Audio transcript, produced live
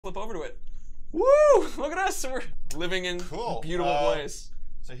flip over to it. Woo! Look at us. We're living in a beautiful place.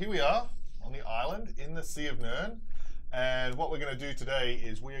 So here we are on the island in the Sea of Nern. And what we're going to do today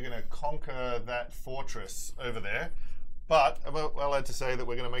is we are going to conquer that fortress over there. But I'm well allowed to say that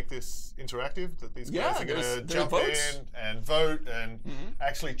we're going to make this interactive, that these guys are going to jump in and vote and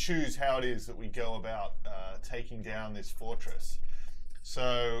actually choose how it is that we go about taking down this fortress.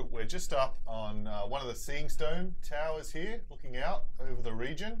 So we're just up on one of the Seeing Stone towers here, looking out over the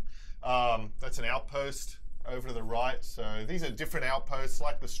region. That's an outpost over to the right. So these are different outposts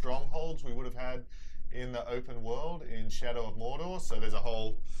like the strongholds we would have had in the open world in Shadow of Mordor. So there's a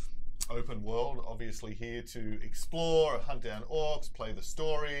whole open world obviously here to explore, hunt down orcs, play the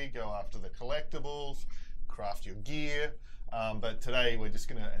story, go after the collectibles, craft your gear. But today we're just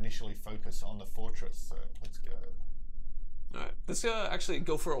going to initially focus on the fortress. So let's go. Alright, let's actually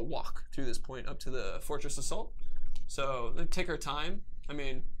go for a walk through this point up to the Fortress Assault. So let's take our time. I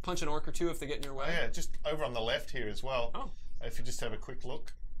mean, punch an orc or two if they get in your way. Oh yeah, just over on the left here as well. Oh. If you just have a quick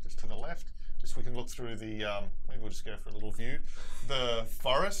look, just to the left. Just we can look through the, maybe we'll just go for a little view. The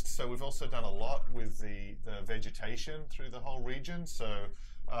forest, so we've also done a lot with the vegetation through the whole region. So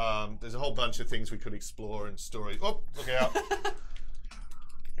there's a whole bunch of things we could explore and story. Oh, look out.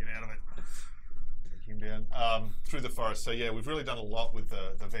 Get out of it. Down through the forest. So yeah, we've really done a lot with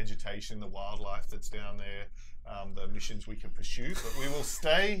the vegetation, the wildlife that's down there, the missions we can pursue, but we will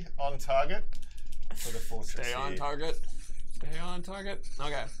stay on target for the fortress. Stay on target. Stay on target.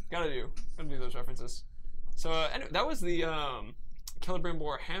 Okay, gotta do those references. So anyway, that was the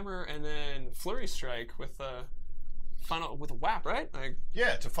Celebrimbor hammer and then Flurry Strike with final with a whap, right?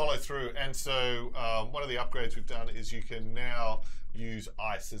 Yeah, to follow through. And so one of the upgrades we've done is you can now use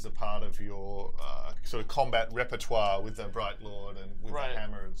ice as a part of your sort of combat repertoire with the Bright Lord and with the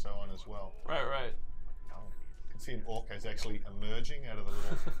hammer and so on as well. Right. You can see an orc is actually emerging out of the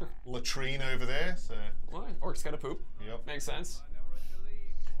little latrine over there. So orc's gotta poop. Yep. Makes sense.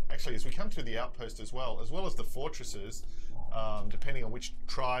 Actually, as we come through the outpost as well as the fortresses, depending on which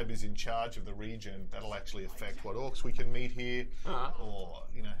tribe is in charge of the region, that'll actually affect what orcs we can meet here, or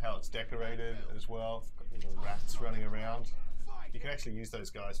how it's decorated as well. Got little rats running around. You can actually use those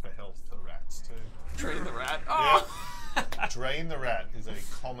guys for health, the rats too. Drain the rat. Oh! Yeah. Drain the rat is a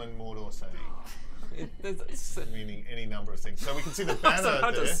common Mordor saying. Meaning any number of things. So we can see the banner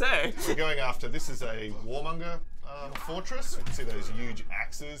there. To say. We're going after, this is a warmonger fortress. We can see those huge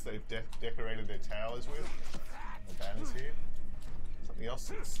axes they've decorated their towers with. The banners here. Something else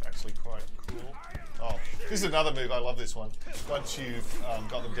that's actually quite cool. Oh, this is another move. I love this one. Once you've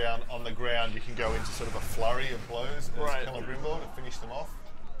got them down on the ground, you can go into sort of a flurry of blows as Celebrimbor to finish them off.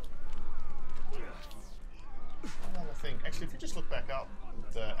 Another thing. Actually, if you just look back up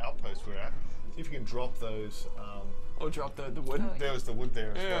the outpost we're at, see if you can drop those. Drop the wood? There was the wood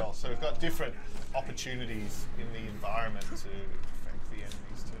there as well. So we've got different opportunities in the environment to affect the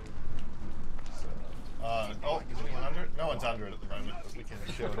enemies too. So, is anyone under it? No one's under it at the moment, but we can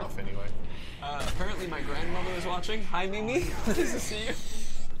show it off anyway. Apparently my grandmother is watching. Hi, Mimi. Nice to see you.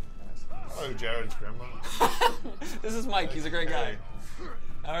 Hello, Jared's grandmother. This is Mike. He's a great guy.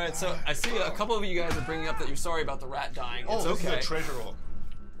 All right, so I see a couple of you guys are bringing up that you're sorry about the rat dying. It's this okay. is a treasure orc.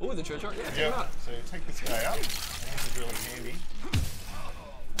 Oh, the treasure orc? Yeah, check it out. So you take this guy out. This is really handy.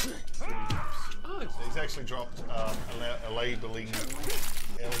 So he's actually dropped a labeling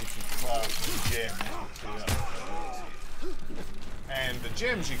gem. And the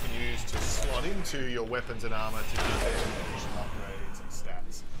gems you can use to slot into your weapons and armor to give them additional upgrades and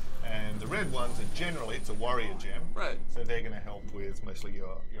stats. And the red ones are generally, it's a warrior gem. Right. So they're going to help with mostly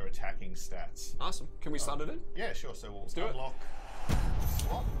your attacking stats. Awesome. Can we slot it in? Yeah, sure. So we'll do unlock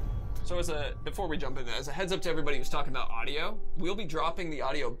slot. So before we jump in there, as a heads up to everybody who's talking about audio, we'll be dropping the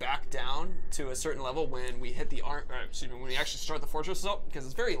audio back down to a certain level when we hit when we actually start the Fortress Assault, because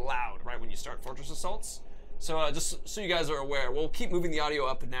it's very loud, right, when you start Fortress Assaults. So just so you guys are aware, we'll keep moving the audio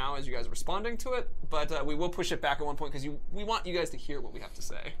up now as you guys are responding to it, but we will push it back at one point because we want you guys to hear what we have to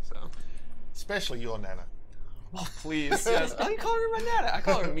say. So, especially your Nana. Oh, please. Yes. I don't call her my Nana. I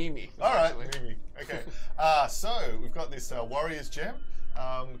call her Mimi. All right, Mimi. Okay. So we've got this warrior's gem.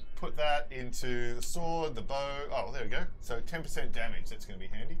 Put that into the sword, the bow. Oh, there we go. So 10% damage. That's going to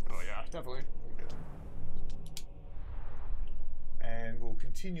be handy. Oh yeah, definitely. And we'll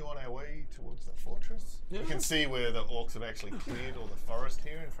continue on our way towards the fortress. Yeah. You can see where the orcs have actually cleared all the forest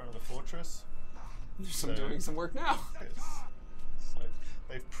here in front of the fortress. They're doing some work now. Yes. So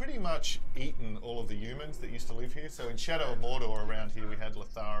they've pretty much eaten all of the humans that used to live here. So in Shadow of Mordor around here we had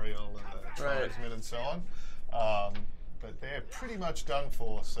Lothariel and the tribesmen and so on. but they're pretty much done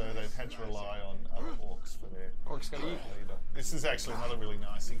for, so they've had to rely on other orcs for their Orcs gotta eat. leader. This is actually another really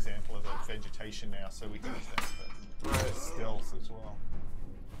nice example of a vegetation now, so we can use that for stealth as well.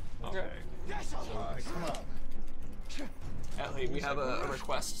 Okay. So they come up. Atlee, we have a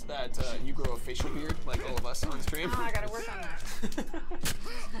request that you grow a facial beard, like all of us on stream. Oh, I gotta work on that.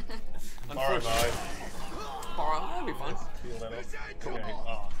 Alright, mate. Alright, that'd be fun. Peel that off. Okay.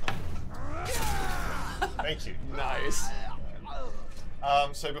 Oh. Thank you. Nice.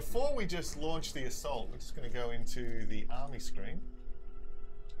 So before we just launch the assault, we're just going to go into the army screen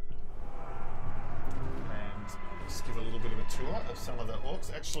and just give a little bit of a tour of some of the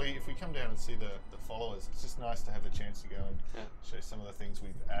orcs. Actually, if we come down and see the followers, it's just nice to have the chance to go and show some of the things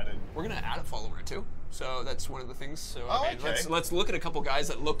we've added. We're gonna add a follower too, so that's one of the things. So Oh, I mean, okay. let's look at a couple guys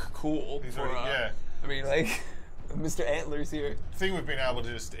that look cool. These For, are- yeah. I mean, like Mr. Antlers here. The thing we've been able to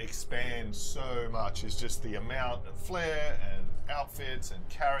just expand so much is just the amount of flair and outfits and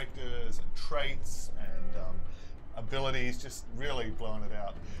characters and traits and abilities, just really blowing it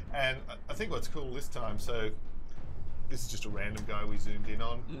out. And I think what's cool this time, so this is just a random guy we zoomed in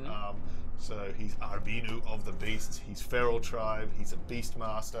on. So he's Arbinu of the Beasts, he's Feral Tribe, he's a Beast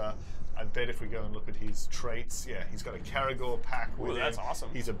Master. I bet if we go and look at his traits, yeah, he's got a Caragor pack with him. That's awesome.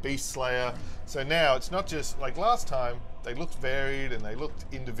 He's a Beast Slayer. So now it's not just like last time, they looked varied and they looked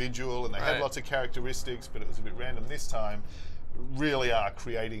individual and they had lots of characteristics, but it was a bit random. This time, really are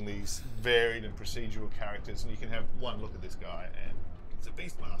creating these varied and procedural characters, and you can have one look at this guy and it's a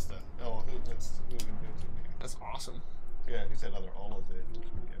Beast Master. Oh, who can do it? That's awesome. Yeah, who's that other olive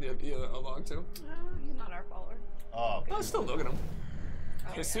there? Yeah, a log too. He's not our follower. Oh, Oh, still look at him.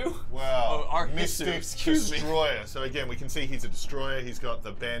 Hisu? wow. Oh, our Mystic Hisu, excuse me. Destroyer. So again, we can see he's a destroyer. He's got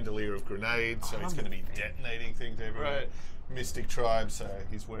the bandolier of grenades, so he's going to be detonating things everywhere. Right. Mystic Tribe, so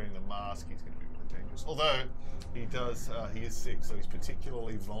he's wearing the mask. He's going to be really dangerous. Although he does, he is sick, so he's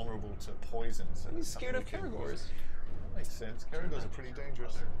particularly vulnerable to poison. So He's that's scared of something we can- Caragors. That makes sense. Caragors are pretty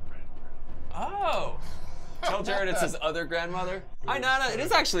dangerous. Oh. Tell Jared it's his other grandmother. Hi, Nana. It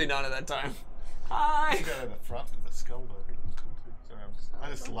is actually Nana that time. Hi. Go to the front of the skull, though. I think that's cool too. Sorry, I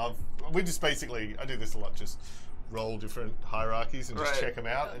just love. We just basically, I do this a lot. Just roll different hierarchies and just check them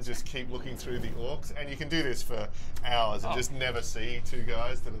out, and just keep looking through the orcs. And you can do this for hours and just never see two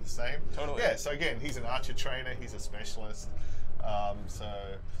guys that are the same. Totally. Yeah. So again, he's an archer trainer. He's a specialist. So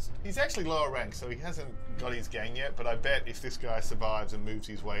he's actually lower rank, so he hasn't got his gang yet. But I bet if this guy survives and moves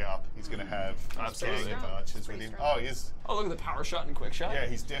his way up, he's going to have a gang of archers with him. Oh, he is. Oh, look at the power shot and quick shot. Yeah,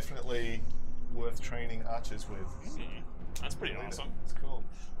 he's definitely worth training archers with. That's pretty awesome. It's cool.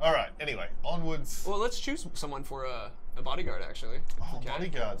 All right. Anyway, onwards. Well, let's choose someone for a bodyguard, actually. Oh, Okay.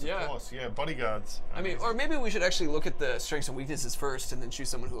 bodyguards, Yeah. of course. Yeah, bodyguards. I mean, or maybe we should actually look at the strengths and weaknesses first, and then choose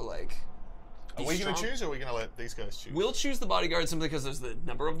someone who will like. Are be we going to strong. choose, or are we going to let these guys choose? We'll choose the bodyguard simply because there's the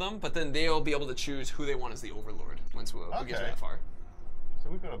number of them, but then they'll be able to choose who they want as the overlord once we get to Okay. that far. So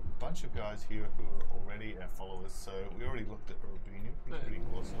we've got a bunch of guys here who are already our followers. So we already looked at Urbinu. He's pretty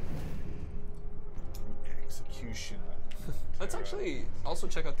awesome. Executioner. Let's actually also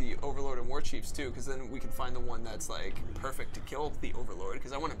check out the Overlord and War Chiefs too, because then we can find the one that's like perfect to kill the Overlord.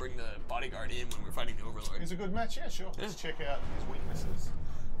 Because I want to bring the bodyguard in when we're fighting the Overlord. He's a good match, yeah, sure. Let's check out his weaknesses.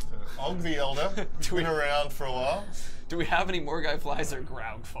 So Og the Elder, he's been around for a while. Do we have any Morgai Flies or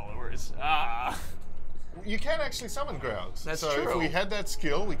Graug followers? Ah, You can actually summon Graugs. That's so if true. we had that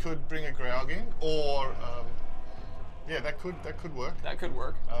skill, we could bring a Graug in, or yeah, that could work. that could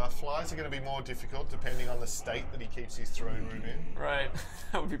work. Flies are going to be more difficult depending on the state that he keeps his throne room in. Right,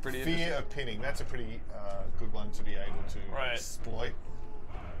 that would be pretty interesting. Fear of pinning, that's a pretty good one to be able to exploit.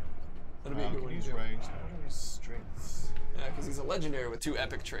 That'll be a good one. Use to do. range. What are his strengths? Yeah, because he's a legendary with 2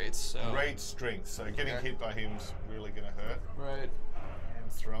 epic traits. So. Great strength, so getting hit by him's really going to hurt. Right.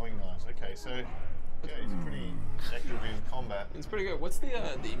 And throwing knives. Okay, so yeah, he's pretty active in combat. It's pretty good. What's the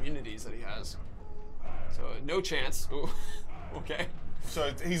immunities that he has? So no chance. Ooh. Okay.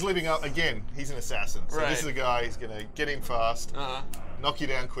 So he's living up again. He's an assassin. So this is a guy. He's going to get in fast, knock you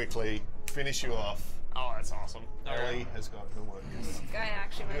down quickly, finish you off. Oh, that's awesome. Ellie has got her work. This guy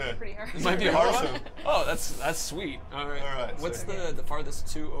actually might Yeah. be pretty hard. It might be a hard Awesome. one. Oh, that's sweet. All right. All right, What's so- the farthest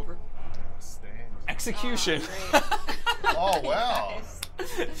 2 over? Stand. Execution. Oh wow!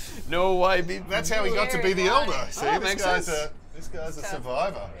 No YB. That's how he got to be the elder. See, Oh, this makes guy's sense. this guy's a Tough.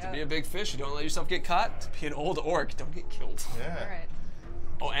 survivor. Yeah. Be a big fish. You don't let yourself get caught. To be an old orc, don't get killed. Yeah. All right.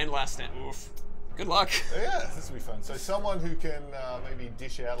 Oh, and last stand. Oof. Good luck. Yeah, this will be fun. So someone who can maybe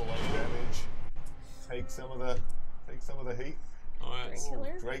dish out a lot of damage, take some of the heat. Oh, that's,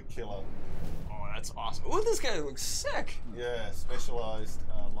 Killer? Great killer. oh, that's awesome. Oh, this guy looks sick. Yeah, specialized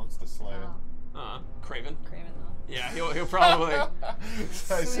monster slayer. Wow. Craven. Craven though. Yeah, he'll probably.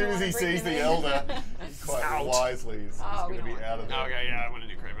 So as soon as he sees the Elder, quite Out. wisely, he's Oh, going we to don't be want out of there. Okay, yeah, I'm gonna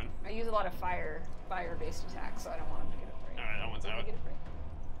do Craven. I use a lot of fire-based attacks, so I don't want him to get afraid. All right, that one's Did he out. get afraid?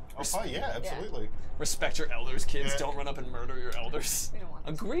 Oh, fine, yeah, absolutely. Respect your elders, kids. Yeah. Don't run up and murder your elders. We don't want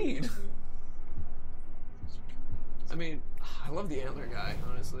this. Agreed. I mean, I love the antler guy,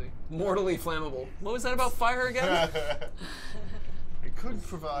 honestly. Mortally flammable. What was that about fire again? It could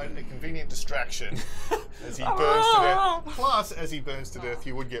provide a convenient distraction as he burns to death. Plus, as he burns to death,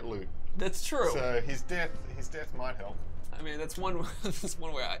 you would get loot. That's true. So his death might help. I mean, that's one. That's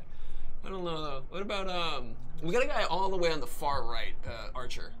one way. I don't know though. What about We got a guy all the way on the far right,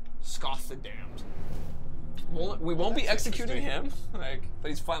 Archer. Scoff the Damned. We won't be That's executing him, interesting. but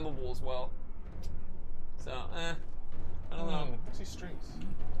he's flammable as well. So, I don't know. What's his strengths?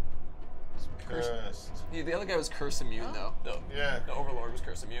 Cursed. Yeah, the other guy was curse immune though. Yeah. The Overlord was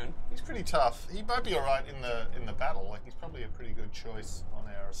curse immune. He's pretty tough. He might be alright in the battle. Like, he's probably a pretty good choice on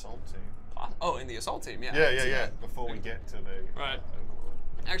our assault team. Oh, in the assault team, yeah. Yeah. Before we get to the Right. Overlord.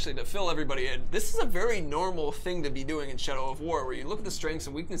 Actually, to fill everybody in, this is a very normal thing to be doing in Shadow of War, where you look at the strengths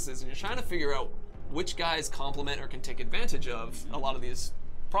and weaknesses and you're trying to figure out which guys complement or can take advantage of a lot of these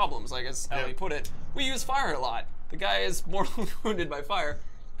problems. Like as Ellie put it, we use fire a lot. The guy is mortally wounded by fire.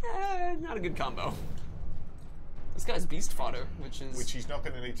 Not a good combo. This guy's beast fodder, which he's not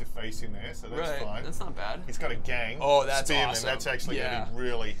going to need to face in there, so that's right. fine. That's not bad. He's got a gang. Oh, that's spearmen. awesome. That's actually going to be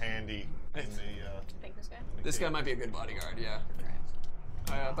really handy in the. Think this guy? This guy might be a good bodyguard, yeah.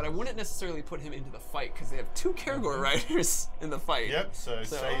 But I wouldn't necessarily put him into the fight because they have two Karagor riders in the fight. Yep. So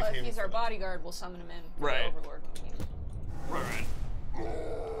save Well, if him. he's our bodyguard, we'll summon him in. For Right. The Overlord when we need him. Right.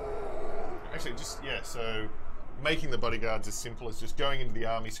 Actually, so making the bodyguards as simple as just going into the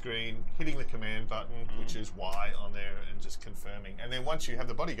army screen, hitting the command button, which is Y on there, and just confirming. And then once you have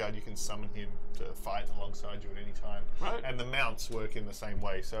the bodyguard, you can summon him to fight alongside you at any time. Right. And the mounts work in the same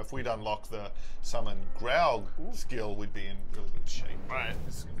way. So if we'd unlock the summon Graug skill, we'd be in really good shape. Right.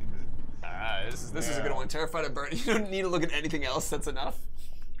 This is going to be good. This is a good one. Terrified of burn. You don't need to look at anything else. That's enough.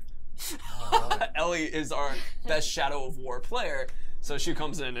 Ellie is our best Shadow of War player, so she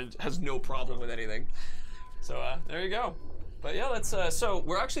comes in and has no problem with anything. So there you go. But yeah, let's. So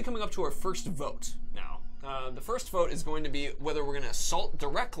we're actually coming up to our first vote now. The first vote is going to be whether we're going to assault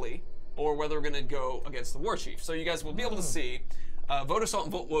directly or whether we're going to go against the War Chief. So you guys will be able to see vote assault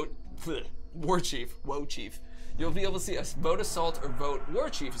and vote War Chief. Woe Chief. You'll be able to see a vote assault or vote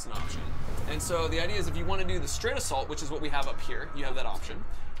War Chief as an option. And so the idea is if you want to do the straight assault, which is what we have up here, you have that option.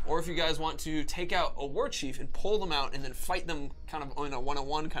 Or if you guys want to take out a War Chief and pull them out and then fight them kind of in a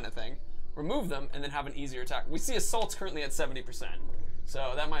one-on-one kind of thing, remove them, and then have an easier attack. We see assaults currently at 70%,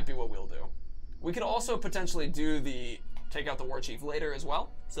 so that might be what we'll do. We could also potentially do the take out the War Chief later as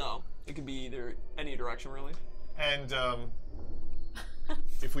well, so it could be either any direction really. And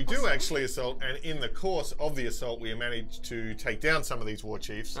if we do actually assault, and in the course of the assault we manage to take down some of these war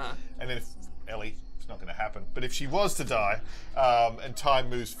chiefs, and then if Ellie, it's not going to happen, but if she was to die and time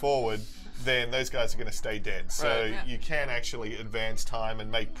moves forward, then those guys are going to stay dead. So you can actually advance time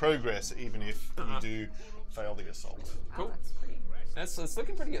and make progress even if you do fail the assault. Cool. Oh, that's pretty. It's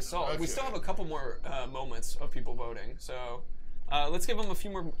looking pretty assault. We Okay. still have a couple more moments of people voting, so let's give them a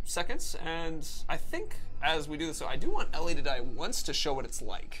few more seconds. And I think as we do this, so I do want Ellie to die once to show what it's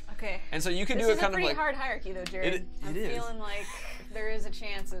like. Okay. And so you can This do is it kind a of pretty like hard hierarchy, though, Jared. It I'm is. feeling like there is a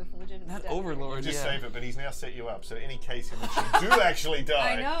chance of legitimate that death. Overlord. Just yeah. save it, but he's now set you up. So any case in which you do actually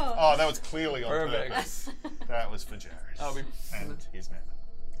die, I know. oh, that was clearly on Perfect. purpose. That was for Jared and his nana.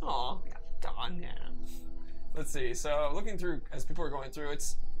 Aw, darn yeah. Let's see. So looking through as people are going through,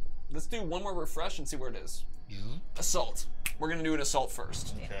 let's do one more refresh and see where it is. Assault. We're gonna do an assault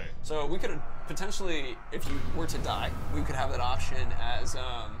first. Okay. So we could potentially, if you were to die, we could have that option as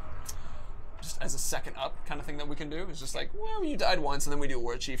just as a second up kind of thing that we can do. It's just like, well, you died once, and then we do a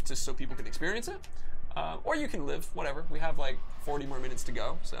War Chief just so people can experience it. Or you can live, whatever. We have like 40 more minutes to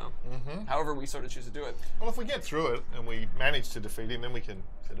go, so however we sort of choose to do it. Well, if we get through it and we manage to defeat him, then we can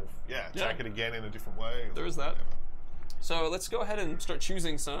sort of attack it again in a different way. There is that. So let's go ahead and start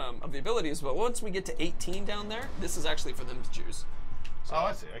choosing some of the abilities, but once we get to 18 down there, this is actually for them to choose. Oh,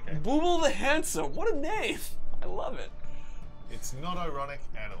 I see. Okay. Booble the Handsome, what a name! I love it. It's not ironic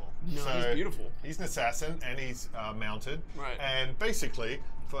at all. No, he's beautiful. He's an assassin and he's mounted. Right. And basically,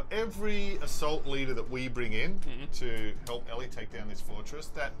 for every assault leader that we bring in to help Ellie take down this fortress,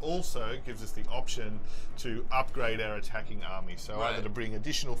 that also gives us the option to upgrade our attacking army. So either to bring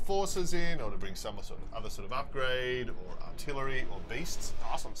additional forces in, or to bring some other sort of upgrade, or artillery, or beasts.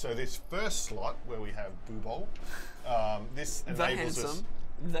 Awesome. So this first slot where we have Bubol, this The enables us. Handsome.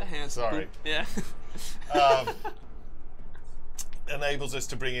 The handsome. Sorry. Yeah. Enables us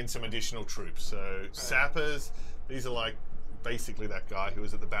to bring in some additional troops. So sappers, these are like basically that guy who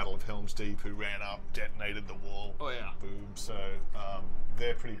was at the Battle of Helm's Deep who ran up, detonated the wall. Oh yeah. Boom. So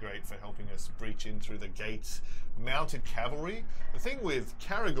they're pretty great for helping us breach in through the gates. Mounted cavalry. The thing with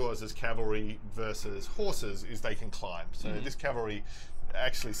Caragors as cavalry versus horses is they can climb. So this cavalry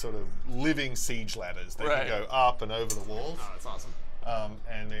actually sort of living siege ladders. They can go up and over the walls. Oh, that's awesome.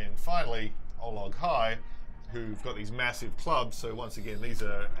 And then finally, Olog High, who've got these massive clubs. So once again, these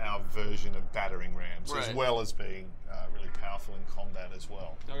are our version of battering rams, as well as being really powerful in combat as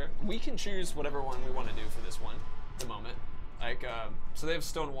well. Okay. We can choose whatever one we want to do for this one at the moment. Like, so they have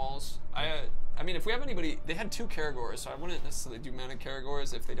stone walls. I mean, if we have anybody, they had 2 Caragors, so I wouldn't necessarily do mounted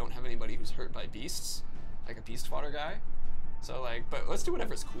Caragors if they don't have anybody who's hurt by beasts, like a beast fodder guy. So like, but let's do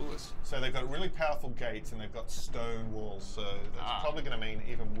whatever's coolest. So they've got really powerful gates and they've got stone walls. So that's probably going to mean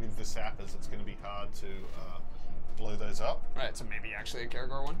even with the sappers, it's going to be hard to blow those up. Right. So maybe actually a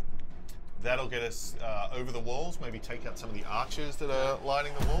Caragor one. That'll get us over the walls. Maybe take out some of the archers that are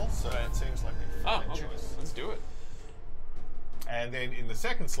lining the walls. So it seems like a fine choice. Let's do it. And then in the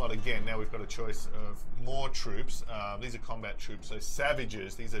second slot, again, now we've got a choice of more troops. These are combat troops. So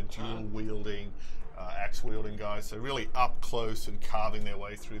savages. These are dual-wielding, axe-wielding guys. So really up close and carving their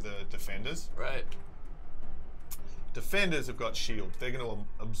way through the defenders. Right. Defenders have got shield. They're going to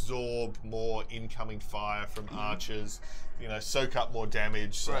absorb more incoming fire from archers, you know, soak up more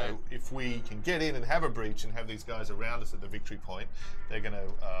damage. So if we can get in and have a breach and have these guys around us at the victory point, they're going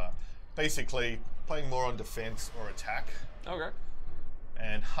to basically playing more on defense or attack. Okay.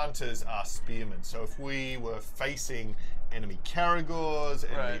 And hunters are spearmen. So if we were facing enemy Caragors,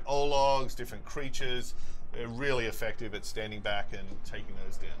 enemy Ologs, different creatures, they're really effective at standing back and taking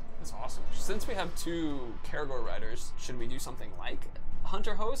those down. That's awesome. Since we have 2 Caragor riders, should we do something like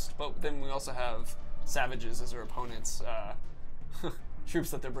Hunter Host? But then we also have Savages as our opponents' troops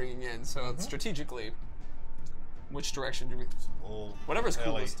that they're bringing in. So strategically, which direction do we... Whatever's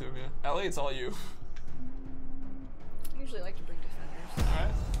coolest to me. Ellie, it's all you. I usually like to bring defenders.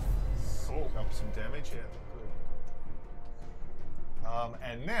 Alright. Cool. Up some damage, good.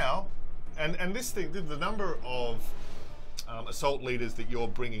 And now, and this thing, the number of assault leaders that you're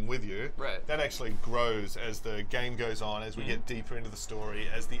bringing with you, that actually grows as the game goes on, as we get deeper into the story,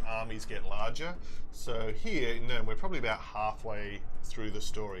 as the armies get larger. So here, we're probably about halfway through the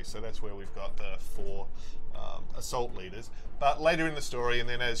story. So that's where we've got the 4 assault leaders. But later in the story, and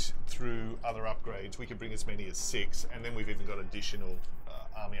then as through other upgrades, we can bring as many as 6, and then we've even got additional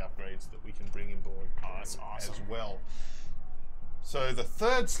army upgrades that we can bring in board that's awesome. as well. So the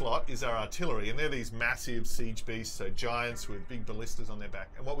third slot is our artillery, and they're these massive siege beasts, so giants with big ballistas on their back.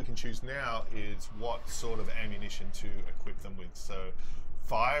 And what we can choose now is what sort of ammunition to equip them with. So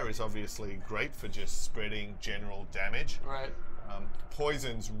fire is obviously great for just spreading general damage. Right.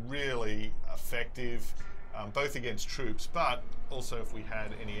 Poison's really effective, both against troops, but also if we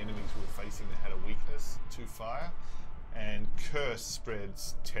had any enemies we were facing that had a weakness to fire. And curse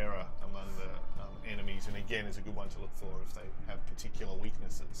spreads terror among the enemies, and again is a good one to look for if they have particular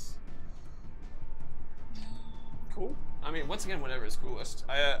weaknesses. Cool. I mean, once again, whatever is coolest.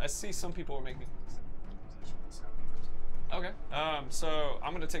 I see some people are making... Okay. So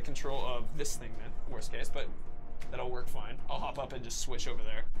I'm going to take control of this thing then, worst case, but that'll work fine. I'll hop up and just switch over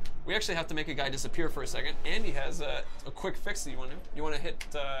there. We actually have to make a guy disappear for a second. Andy has a quick fix that you want to do. You want to hit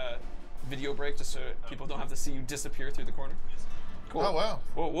video break just so people don't have to see you disappear through the corner? Cool. Oh, wow.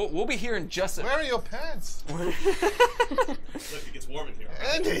 We'll be here in just a... Where are your pants? Look, it gets warm in here.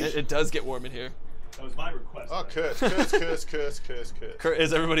 Andy! It does get warm in here. That was my request. Oh, right? curse.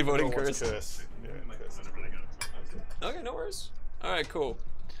 Is everybody voting Everyone wants curse? Yeah, That's curse. really good. Okay, no worries. All right, cool.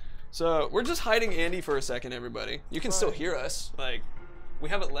 So we're just hiding Andy for a second, everybody. You can still hear us. Like, we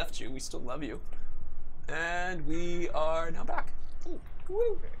haven't left you. We still love you. And we are now back. Ooh,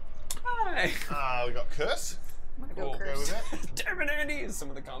 woo. Hi. We got curse. I'm gonna Cool. go Go with curse. that. Damn it, Andy! Is some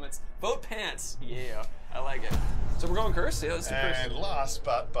of the comments. Vote pants. Yeah, I like it. So we're going curse? Yeah, let's do curse. And last,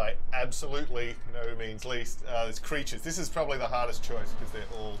 but by absolutely no means least, there's creatures. This is probably the hardest choice because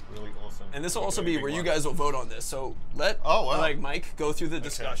they're all really awesome. And this will We're also doing be big where you ones. guys will vote on this. So let Mike go through the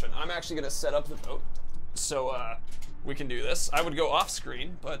discussion. I'm actually going to set up the vote so we can do this. I would go off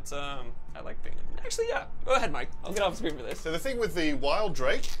screen, but I like being... Actually, yeah. Go ahead, Mike. I'll get off screen for this. So the thing with the wild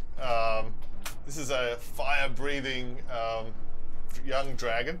drake, this is a fire-breathing young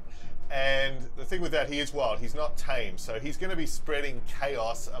dragon. And the thing with that, he is wild. He's not tame. So he's going to be spreading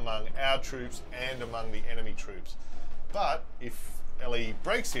chaos among our troops and among the enemy troops. But if Ellie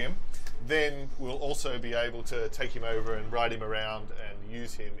breaks him, then we'll also be able to take him over and ride him around and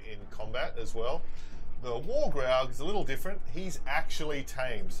use him in combat as well. The Wargraug is a little different. He's actually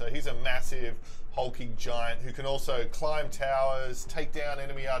tamed, so he's a massive, hulking giant who can also climb towers, take down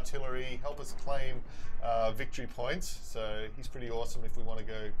enemy artillery, help us claim victory points. So he's pretty awesome if we want to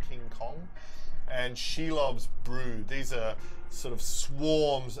go King Kong. And Shelob's Brood. These are sort of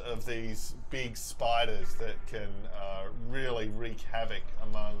swarms of these big spiders that can really wreak havoc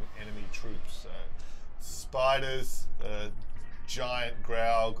among enemy troops. So spiders, giant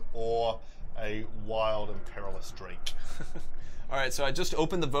Graug, or a wild and perilous Drake. All right, so I just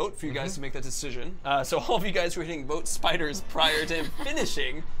opened the vote for you guys to make that decision. So all of you guys who were hitting vote spiders prior to him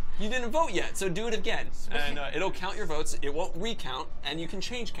finishing, you didn't vote yet, so do it again. And it'll count your votes. It won't recount, and you can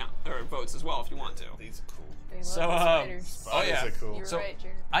change votes as well if you want to. These are cool. They love So, the spiders. Spiders are cool. You're So- right,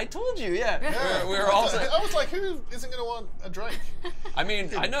 Jared. I told you, yeah. Yeah. We're all. I was like, who isn't going to want a Drake? I mean,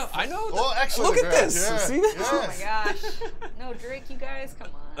 I know. Well, actually, Look the at Graug, this. yeah, See this? Oh my yes. gosh. No Drake, you guys, come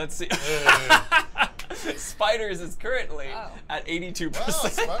on. Let's see. Yeah. Spiders is currently Oh. at 82%. Wow, I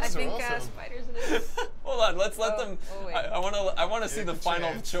spiders think are awesome. spiders it is. Hold on, let's let Oh, them. oh, wait. I want to see the good final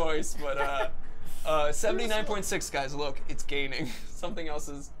chance. choice, but 79.6 guys. Look, it's gaining. Something else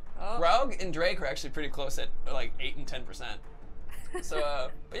is. Oh. Graug and Drake are actually pretty close at like 8 and 10%. So,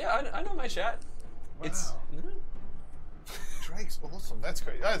 but yeah, I know my chat. It's. Wow. Drake's awesome. That's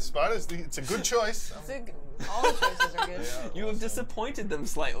great. Spiders, it's a good choice. All the choices are good. Yeah. You have disappointed them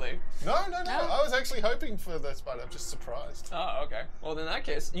slightly. No. I was actually hoping for the spider. I'm just surprised. Oh, okay. Well, in that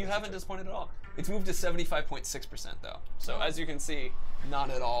case, you haven't disappointed at all. It's moved to 75.6% though. So as you can see, not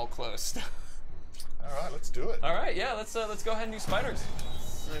at all close. All right, let's do it. All right, yeah, let's go ahead and do spiders.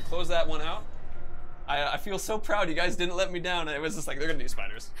 I'm gonna close that one out. I feel so proud you guys didn't let me down. It was just like, they're gonna do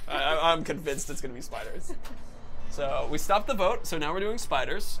spiders. I'm convinced it's gonna be spiders. So we stopped the vote, so now we're doing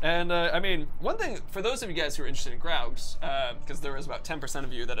spiders. And I mean, one thing, for those of you guys who are interested in Graugs, because there was about 10%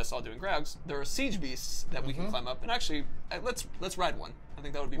 of you that I saw doing Graugs, there are siege beasts that we can climb up. And actually, let's ride one. I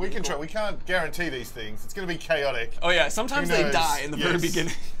think that would be We really can cool. try. We can't guarantee these things. It's going to be chaotic. Oh yeah, sometimes Who they knows? die in the very Yes.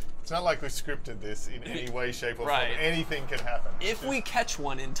 beginning. It's not like we've scripted this in any way, shape, or Right. form. Anything can happen. If we catch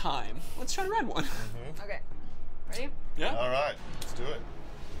one in time, let's try to ride one. Okay. Ready? Yeah. All right, let's do it.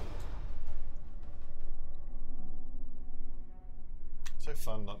 So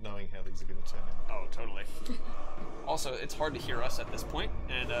fun not knowing how these are going to turn out. Oh, totally. Also, it's hard to hear us at this point,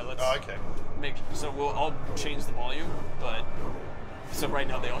 and let's Oh, okay. make so I'll change the volume, but so right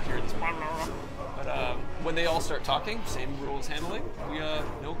now they all hear this. But when they all start talking, same rules handling. We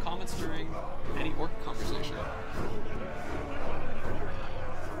no comments during any orc conversation.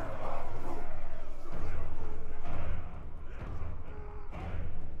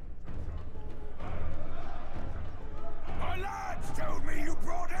 My lads told me you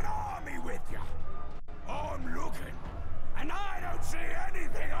brought an army with you. I'm looking, and I don't see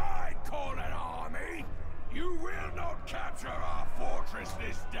anything I'd call an army. You will not capture our fortress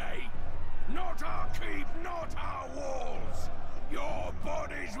this day. Not our keep, not our walls. Your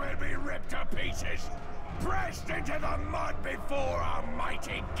bodies will be ripped to pieces, pressed into the mud before our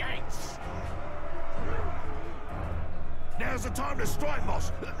mighty gates. Now's the time to strike,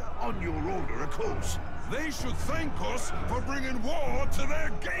 boss. On your order, of course. They should thank us for bringing war to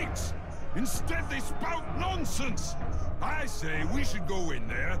their gates. Instead, they spout nonsense. I say we should go in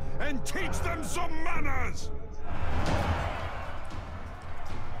there and teach them some manners.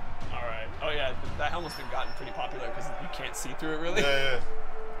 All right. Oh yeah, that helmet's been gotten pretty popular because you can't see through it really. Yeah.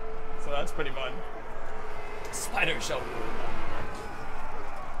 So that's pretty fun. Spider shell.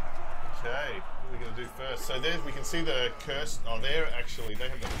 Okay, what are we going to do first? So there we can see the curse. Oh, there actually, they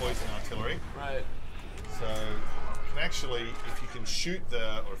have the poison artillery. Right. So you can actually, if you can shoot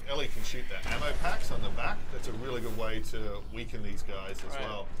or if Ellie can shoot the ammo packs on the back, that's a really good way to weaken these guys as Right.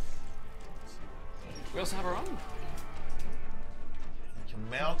 well. We also have our own. We can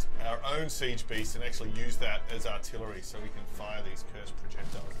mount our own siege beast and actually use that as artillery, so we can fire these cursed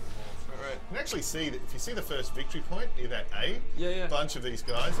projectiles at the walls. Right. You can actually see that if you see the first victory point near that A, Yeah. a bunch of these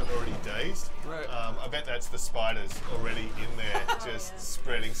guys are already dazed. Right. I bet that's the spiders already in there, just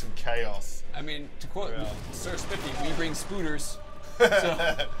spreading some chaos. I mean, to quote Yeah. Sir Spiffy, we bring spooters. So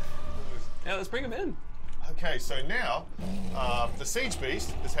yeah, let's bring them in. Okay, so now the siege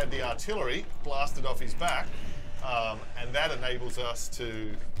beast has had the artillery blasted off his back, and that enables us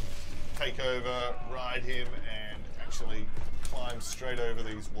to take over, ride him, and actually climb straight over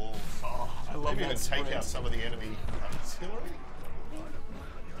these walls. Oh, I love Maybe that even take sprint. out some of the enemy artillery.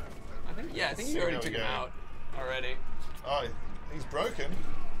 I think See you already how we took him go. out already. Oh, he's broken.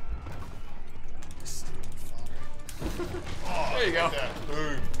 Oh, There you go. look at that.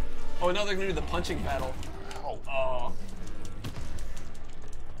 Boom. Oh, now they're gonna do the punching battle. Oh, Oh.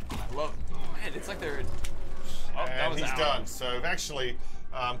 I love. Man, it's like they're. Oh, that and was he's out. done. So we've actually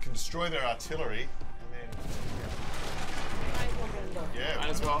can destroy their artillery, and then yeah, Might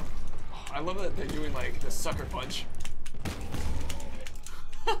as well. Oh, I love that they're doing like the sucker punch.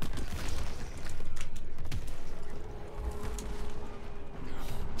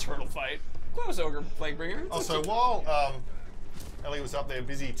 Turtle fight. Close, Ogre Plaguebringer. It's Also, a- while Ellie was up there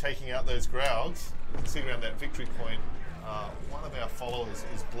busy taking out those Growls, you can see around that victory point, one of our followers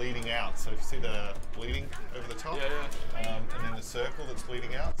is bleeding out. So if you see the bleeding over the top, Yeah, and then the circle that's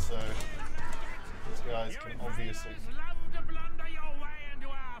bleeding out, so these guys can obviously. Love to blunder your way into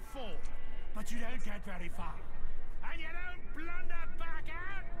our fort, but you don't get very far. And you don't blunder back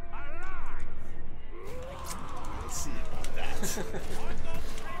out alive. Let's see about that.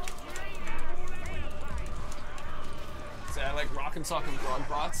 So I like Rock and Sock and Grog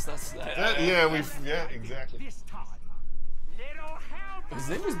Bots. That's Yeah, exactly. This time, little help. His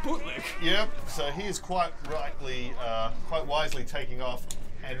name is Bootlick. Yep. So he is quite wisely taking off,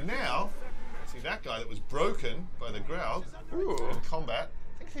 and now see that guy that was broken by the Growl Ooh. in combat.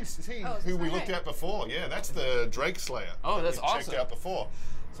 I think is he Oh, is who this we right? looked at before. Yeah, that's the Drake Slayer. Oh, that that's we checked awesome. out before.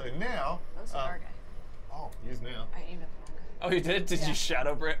 So now, That's our guy. oh, he is now. I aimed at the wrong Oh, you did? Did Yeah. you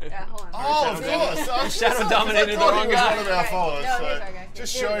shadow Brand? guy. Yeah, hold on. Oh, of Shadow course. I'm Shadow sorry, 'cause dominated I the thought wrong he was guy. one of our Okay. followers. No, so he's our guy.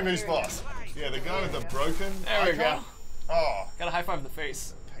 just Here show we him go, who's here we go. boss. Yeah, the guy with the Here we go. broken There we icon. go. Oh, Got a high five in the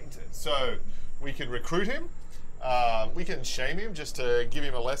face. painted. So we can recruit him. We can shame him just to give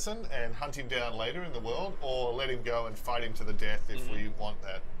him a lesson and hunt him down later in the world, or let him go and fight him to the death if we want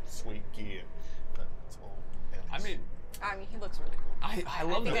that sweet gear. But it's all Mm-hmm. I mean, He looks really cool. I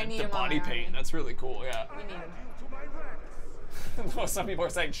love think I need the him on body my paint. army. That's really cool. Yeah. We need him. Well, some people are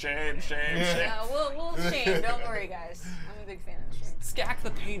saying shame, shame, Yeah. shame. We'll shame. Don't worry, guys. I'm a big fan of shame. Skak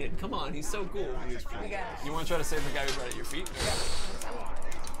the Painted. Come on, he's so cool. He is pretty We got it. You want to try to save the guy who's right at your feet?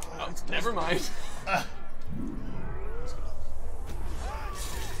 Yeah. Oh, never mind.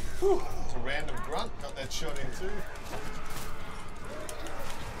 Whew. It's a random grunt. Got that shot in too.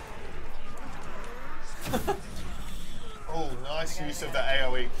 Oh, nice use of the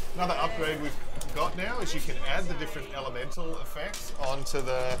AoE. Another upgrade we've got now is you can add the different elemental effects onto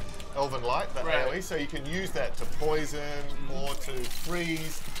the Elven Light, the Right. AoE, so you can use that to poison or to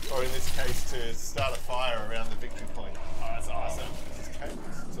freeze, or in this case to start a fire around the victory point. Oh, that's awesome. This is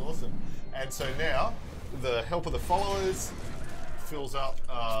chaos. It's awesome. And so now, the help of the followers fills up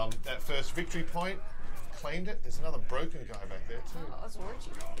that first victory point. Claimed it. There's another broken guy back there too. Oh, that's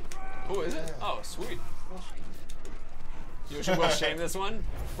Warchi. Oh, is it? Oh, sweet. We'll shame. You should well shame this one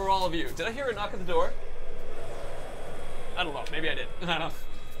for all of you. Did I hear a knock at the door? I don't know. Maybe I did. I don't know.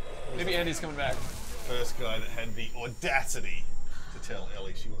 Maybe Andy's coming back. First guy that had the audacity to tell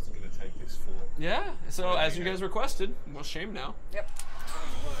Ellie she wasn't going to take this for. Yeah. So as you guys requested, we'll shame now. Yep.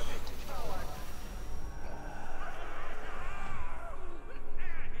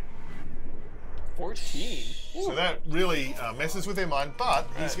 14. So that really messes with their mind, but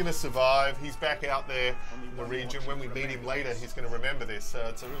he's Right. going to survive. He's back out there in the region. When we meet him later, he's going to remember this. So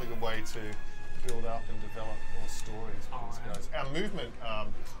it's a really good way to build up and develop more stories with these guys. Our movement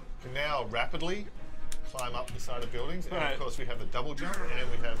can now rapidly climb up the side of buildings, and Right. of course we have the double jump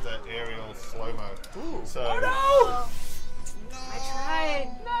and we have the aerial slow-mo. Ooh. So Oh I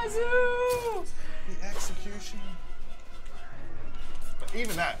tried. no! Nazu! the execution. But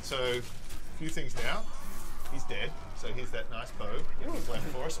even that, so a few things now. He's dead, so here's that nice bow that he's left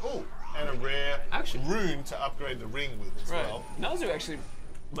for us. Oh, and a rare Actually- rune to upgrade the ring with as Right. well. Nazu actually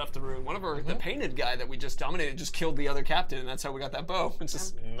left the room. One of our, the painted guy that we just dominated just killed the other captain, and that's how we got that bow. It's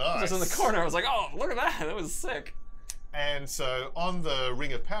just, Nice. just in the corner. I was like, oh, look at that. That was sick. And so on the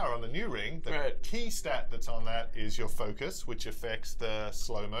Ring of Power, on the new ring, the Right. key stat that's on that is your focus, which affects the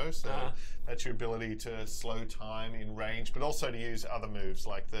slow-mo. So Uh-huh. that's your ability to slow time in range, but also to use other moves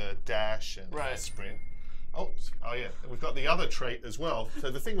like the dash and Right. sprint. Oh yeah, and we've got the other trait as well. So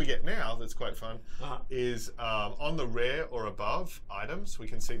the thing we get now that's quite fun Uh-huh. is on the rare or above items, we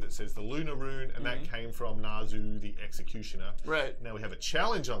can see that says the Lunar Rune, and that came from Nazu the Executioner. Right. Now we have a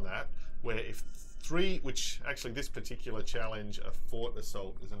challenge on that, where if which actually this particular challenge, a fort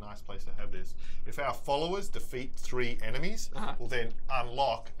assault, is a nice place to have this. If our followers defeat 3 enemies, Uh-huh. we'll then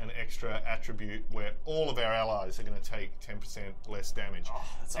unlock an extra attribute where all of our allies are going to take 10% less damage. Oh,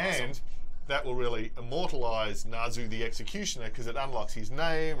 that's awesome. And that will really immortalize Nazu the Executioner because it unlocks his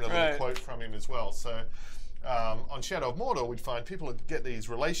name and a little Right. quote from him as well. So on Shadow of Mordor, we'd find people would get these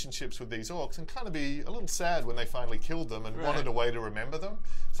relationships with these orcs and kind of be a little sad when they finally killed them and Right. wanted a way to remember them.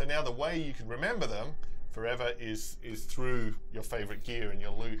 So now the way you can remember them forever is through your favorite gear and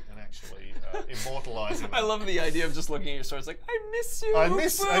your loot and actually immortalizing them. I love the idea of just looking at your sword. It's like, I miss you. I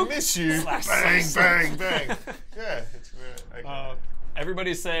miss you. Slash, bang, slash, bang, bang. Yeah, it's very, okay.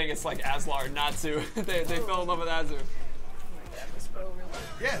 Everybody's saying it's like Aslar, Natsu. they fell in love with Azu.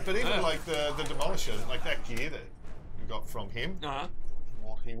 Yeah, but even like the Demolisher, like that gear that you got from him, Uh-huh.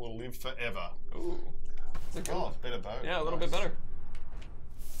 well, he will live forever. Ooh. It's a good one. Better bow. Yeah, a little bit better.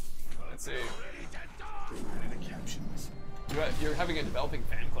 Let's see. Ready to capture this. You're having a developing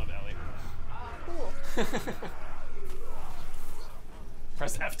fan club, Ellie. Cool.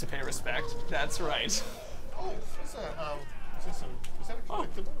 Press F to pay respect. That's right. Oh, is that a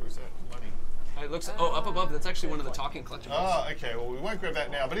collectible or is that money? It looks. Oh, up above. That's actually one of the talking collectibles. Oh, okay. Well, we won't grab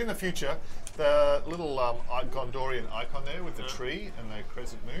that now. But in the future, the little Gondorian icon there with the tree and the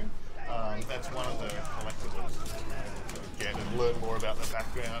crescent moon, that's one of the collectibles to get and learn more about the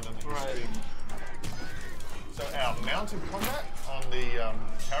background and the history. So our mounted combat on the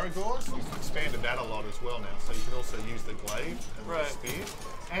Caragors, we've expanded that a lot as well now. So you can also use the glaive and the spear.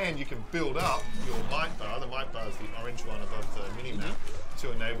 And you can build up your might bar. The might bar is the orange one above the mini-map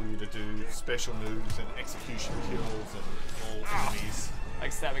to enable you to do special moves and execution kills and all enemies.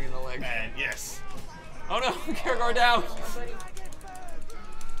 Like stabbing in the leg. And yes. Oh no, Caragor down.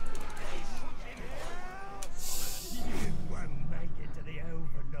 You won't make it to the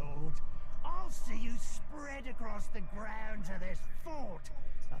Overlord. I'll see you spread across the ground to this fort.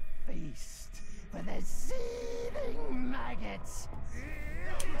 A feast for the seething maggots.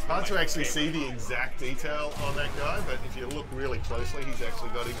 It's hard to actually see the exact detail on that guy, but if you look really closely, he's actually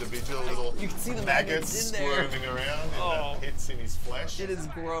got individual little You can see the maggots in there. squirming around and the pits in his flesh. It is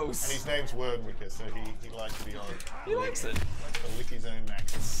gross. And his name's Wordwicker, so he likes to be on. He likes it. To lick his own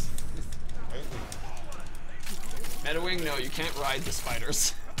maggots. Metawing, no, you can't ride the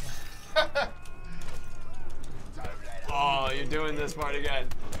spiders. Oh, you're doing this part again.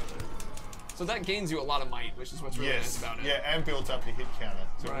 So that gains you a lot of might, which is what's really nice about it. Yeah, and builds up your hit counter.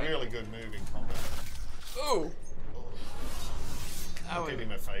 It's a really good move in combat. Ooh. I'll give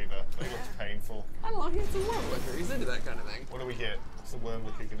him a favour. He looks painful. I don't know, he's a Wormwicker. He's into that kind of thing. What do we get? What's the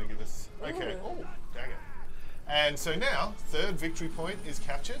Wormwicker going to give us? Okay. Oh, dagger. And so now, third victory point is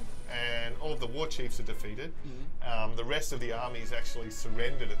captured, and all of the war chiefs are defeated. The rest of the army is actually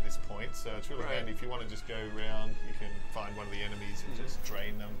surrendered at this point, so it's really handy. If you want to just go around, you can find one of the enemies and just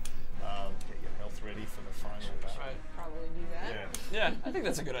drain them. Get your health ready for the final battle. Right. Probably do that. Yeah, I think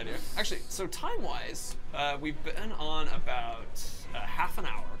that's a good idea. Actually, so time-wise, we've been on about half an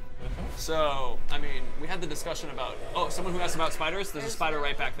hour. So, I mean, we had the discussion about, someone who asked about spiders, there's a spider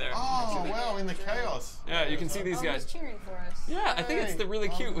right back there. Oh, wow, in the chaos. Yeah, you can see these guys. He's cheering for us. Yeah, I think it's the really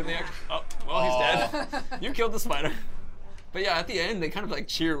cute when they actually, he's dead. You killed the spider. But yeah, at the end, they kind of like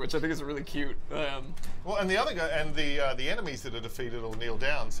cheer, which I think is really cute. Well, and the other guy, and the enemies that are defeated will kneel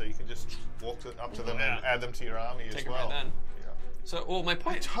down, so you can just walk up to them and add them to your army as well. Right then. So, well, my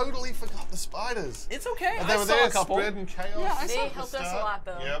point. I totally forgot the spiders. It's okay. And they were saw there a couple. spreading chaos. Yeah, they helped us a lot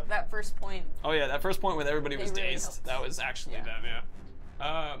though. Yep. That first point. Oh yeah, that first point when everybody was really dazed. helped. That was actually them.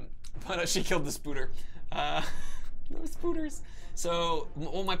 Yeah. But she killed the spooter. No spooters. So,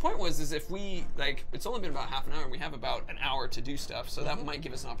 well, my point was, if we, it's only been about half an hour, and we have about an hour to do stuff, so that might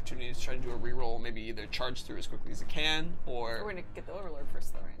give us an opportunity to try to do a reroll, maybe either charge through as quickly as it can, or... We're gonna get the Overlord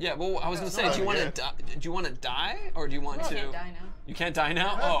first, though, right? Yeah, well, I was gonna say, do you want to die, or do you want to... You can't die now. You can't die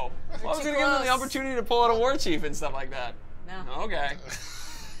now? Oh. Well, I was gonna give them the opportunity to pull out a war chief and stuff like that. No. Okay.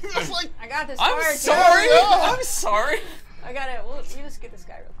 It's like, I got this. I'm fire, sorry! Tim. I'm sorry! I got it. We just get this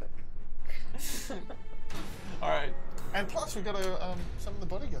guy real quick. Alright. and plus we got to summon the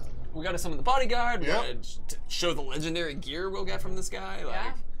bodyguard. We gotta summon the bodyguard, we Yep. gotta show the legendary gear we'll get from this guy.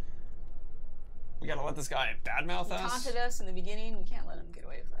 Yeah. We gotta let this guy badmouth He us. taunted us in the beginning. We can't let him get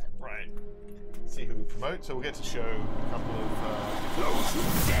away with that. Right. See who we promote. So we'll get to show a couple of. Those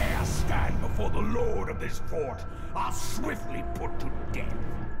who dare stand before the lord of this fort are swiftly put to death.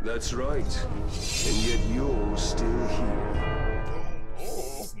 That's right. And yet you're still here.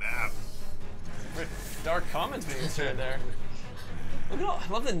 Oh snap! Dark comments being shared there. Look at all,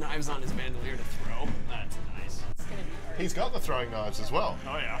 I love the knives on his bandolier to throw. That's nice. It's gonna be hard. He's got the throwing knives as well.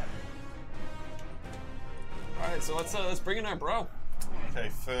 Oh yeah. Alright, so let's bring in our bro. Okay,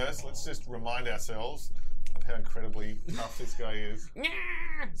 first let's just remind ourselves of how incredibly tough this guy is.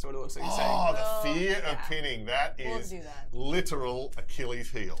 That's what it looks like he's Oh, saying. the fear of yeah. pinning. That We'll is do that. literal Achilles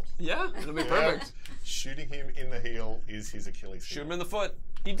heel. Yeah, it'll be Yeah. perfect. Shooting him in the heel is his Achilles heel. Shoot him in the foot.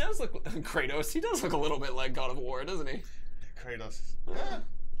 He does look, Kratos, he does look a little bit like God of War, doesn't he? Kratos. Yeah.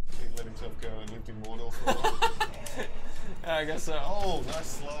 He let himself go and lived in Mordor for a while. Yeah, I guess so. Oh, nice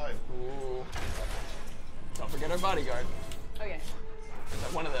slide. Ooh. don't forget our bodyguard. Oh yeah.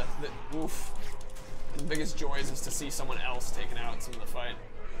 One of the biggest joys is to see someone else taking out some of the fight.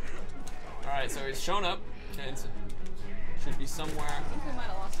 All right, so he's shown up and should be somewhere. I think we might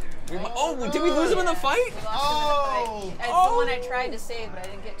have lost him. Did we lose him in the fight? We lost him in the fight. That's the one I tried to save, but I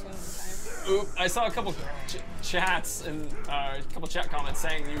didn't get to him in time. Oop, I saw a couple chats and a couple chat comments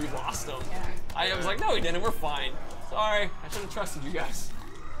saying you lost him. Yeah. I was like, no, we didn't. We're fine. Sorry, I should have trusted you guys.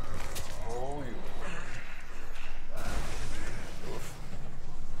 Oh, you.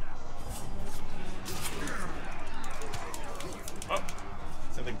 Oh,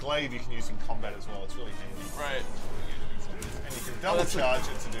 So the glaive you can use in combat as well. It's really handy. right, And you can double that's charge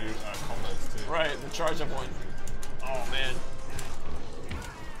it to do combos too. right. The charge up one. Oh man.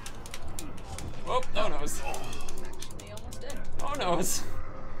 Oh no! Actually, almost did. Oh no! So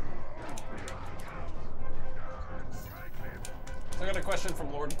I got a question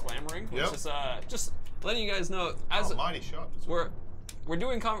from Lord Clamoring, which Yep. is just letting you guys know as Mighty shot. As well.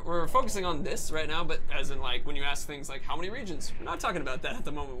 we're focusing on this right now, but as in like when you ask things like how many regions, we're not talking about that at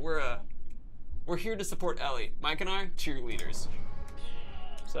the moment. We're here to support Ellie. Mike and I, cheerleaders.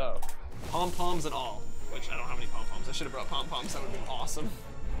 So pom poms and all. Which I don't have any pom poms. I should have brought pom poms. That would have been awesome.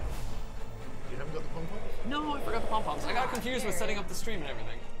 You haven't got the pom pom? No, I forgot the pom poms. I got confused with setting up the stream and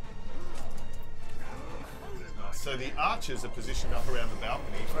everything. So the archers are positioned up around the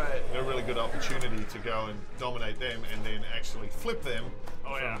balcony. Right. They're a really good opportunity to go and dominate them and then actually flip them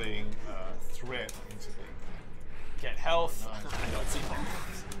Oh, from yeah. being a threat into being. Get health. Nice. I don't see pom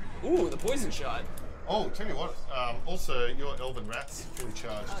poms. Ooh, the poison shot. Oh, tell you what, also your elven rat's fully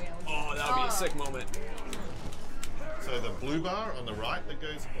charged. Oh yeah. Oh, that would be a sick moment. So the blue bar on the right that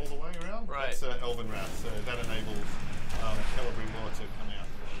goes all the way around, Right. that's elven rat. So that enables Celebrity Law to come out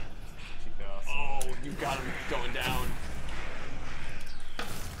and kick ass. Oh, you got him going down.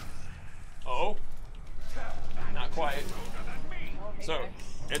 Oh, not quite. So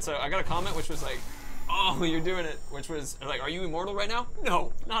it's I got a comment which was like, "Oh, you're doing it," which was like, "Are you immortal right now?"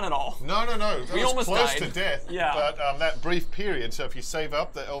 No, not at all. No. That We was almost close died. to death. Yeah. But that brief period, so if you save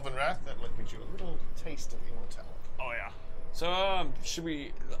up the elven wrath, that gives you a little taste of immortality. Oh yeah. So should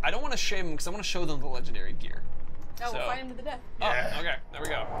we? I don't want to shame them because I want to show them the legendary gear. Oh, we'll So- fight him to the death. Yeah. Oh, okay. There we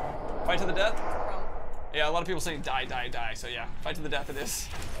go. Fight to the death. Problem. Yeah, a lot of people saying die, die, die. So yeah, fight to the death it is.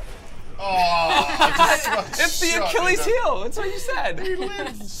 Oh, I just got It's the shot Achilles in the- heel. That's what you said. He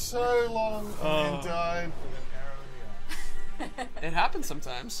lived so long and then died with an arrow in the eye. It happens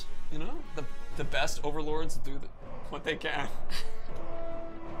sometimes, you know. The best overlords do what they can.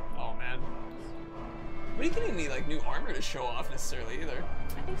 Oh man, we didn't get any like new armor to show off necessarily either.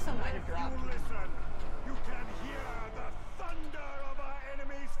 I think some might have dropped. You listen. You can hear the thunder of our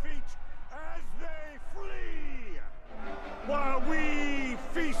enemies' feet as they flee. While we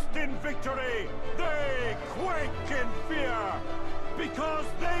feast in victory, they quake in fear. Because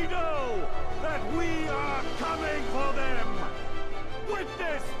they know that we are coming for them.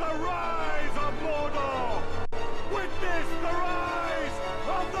 Witness the rise of Mordor. Witness the rise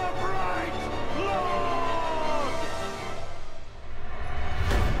of the Bright Lord.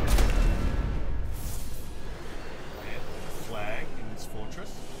 Flag in this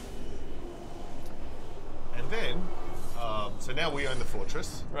fortress. And then, so now we own the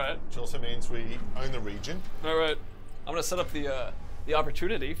fortress, Right. which also means we own the region. All right. I'm gonna set up the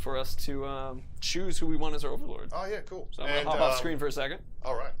opportunity for us to choose who we want as our overlord. Oh yeah, cool. So I'm gonna hop off screen for a second.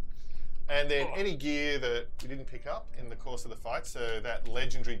 All right. And then Oh. any gear that we didn't pick up in the course of the fight, so that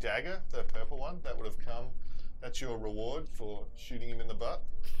legendary dagger, the purple one, that would have come. That's your reward for shooting him in the butt,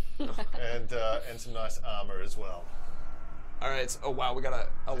 and some nice armor as well. All right. So, oh wow, we got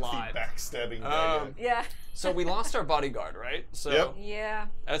a lot. The backstabbing dagger. Yeah. So we lost our bodyguard, right? So Yep. Yeah.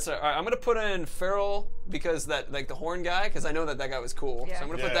 that's all right. I'm gonna put in Farrell because that like the horn guy because I know that guy was cool. Yeah. So I'm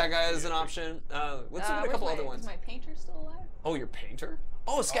gonna put Yeah. that guy as an option. Let's look at a couple other ones. Is my painter still alive? Oh, your painter?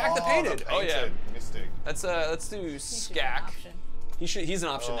 Oh, Skak the Oh, painted. Oh yeah. painted Mystic. Let's do He should be an Skak. option. He's an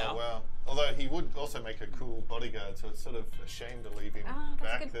option Oh now. wow. Although he would also make a cool bodyguard, so it's sort of a shame to leave him Ah, that's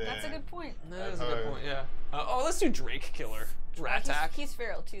back a good. there. That's a good point. That is a good Oh. point. Yeah. Oh, let's do Drake Killer. Rat Tack. He's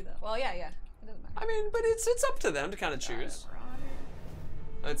feral too, though. Well, yeah. It doesn't matter. I mean, but it's up to them to kind of choose.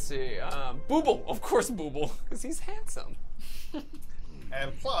 Let's see. Booble, of course, Booble, because he's handsome.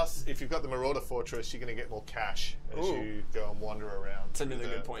 And plus, if you've got the Marauder Fortress, you're going to get more cash as Ooh. you go and wander around. That's another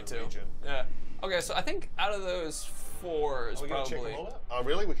through good point the too. region. Yeah. Okay, so I think out of those four is Are we going to check probably. them all out? Oh,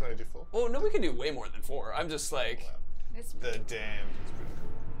 really? We can only do 4? Well, no, we can do way more than 4. I'm just like, It's, The Damned is pretty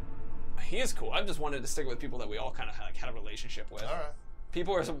cool. he is cool. I just wanted to stick with people that we all kind of like had a relationship with. All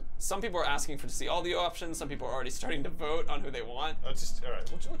right. Some people are asking to see all the options. Some people are already starting to vote on who they want. All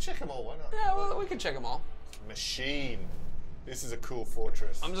right. We'll check them all. Why not? Yeah, well, we can check them all. Machine. This is a cool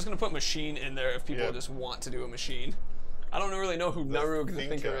fortress. I'm just gonna put machine in there if people Yeah. just want to do a machine. I don't really know who Narug the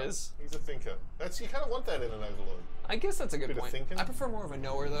Thinker is. He's a thinker. You kind of want that in an Overlord. I guess that's a good Bit of point. thinking. I prefer more of a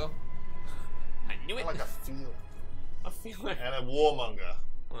knower though. I knew it. I like a feel. A feeler. And a warmonger.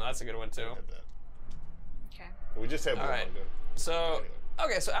 Well, that's a good one too. Had that. Okay. We just had All right. warmonger. So,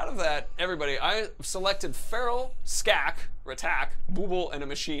 okay, so out of that, everybody, I selected Feral, Skak, Ratak, Booble, and a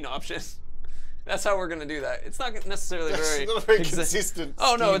machine option. That's how we're gonna do that. It's not necessarily very. It's not a very consistent.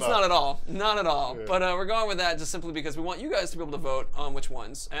 Oh no, it's schema. not at all. Not at all. Yeah. But we're going with that just simply because we want you guys to be able to vote on which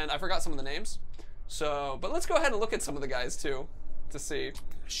ones. And I forgot some of the names. So, but let's go ahead and look at some of the guys too, to see.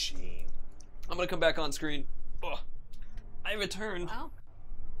 Machine. I'm gonna come back on screen. Ugh. I returned. Wow.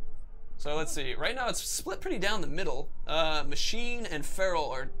 So let's see. Right now it's split pretty down the middle. Machine and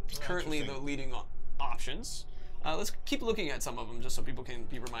Feral are currently the interesting. leading options. Let's keep looking at some of them just so people can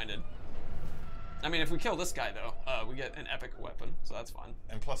be reminded. I mean, if we kill this guy though, we get an epic weapon, so that's fun.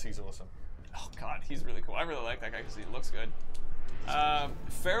 And plus, he's awesome. Oh god, he's really cool. I really like that guy because he looks good.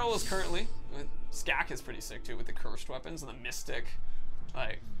 Feral is currently. Skak is pretty sick too with the cursed weapons and the mystic.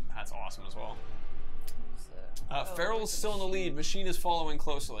 Like, that's awesome as well. Feral is still in the lead. Machine is following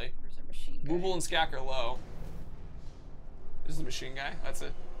closely. Where's the machine guy? Booble and Skak are low. This is the machine guy. That's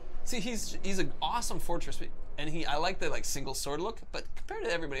it. See, he's an awesome fortress, and I like the like single sword look. But compared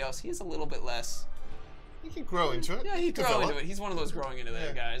to everybody else, he's a little bit less. He can grow into it. Yeah, he grow Develop. into it. He's one of those growing into Yeah.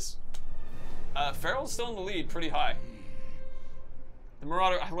 that guys. Feral's still in the lead, pretty high. The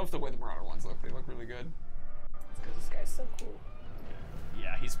Marauder. I love the way the Marauder ones look. They look really good. Because this guy's so cool.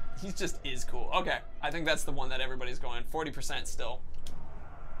 Yeah, he's just is cool. Okay, I think that's the one that everybody's going. 40% still.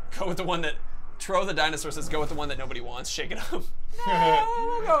 Go with the one that. Tro the dinosaur says go with the one that nobody wants. Shake it up. No,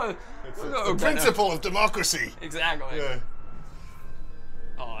 we'll go. It's We'll the go with principle of democracy. Exactly. Yeah.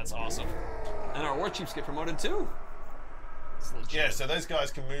 Oh, that's awesome. And our war chiefs get promoted too. It's legit. Yeah, so those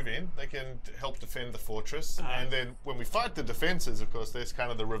guys can move in. They can help defend the fortress. Uh-huh. And then when we fight the defenses, of course, there's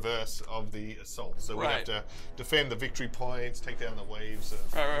kind of the reverse of the assault. So we have Right. to defend the victory points, take down the waves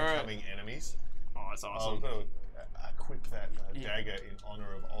of Right. incoming enemies. Oh, that's Oh, awesome. we've got to equip that dagger in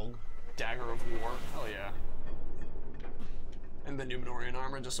honor of Og. Dagger of War. Hell yeah. And the Numenorian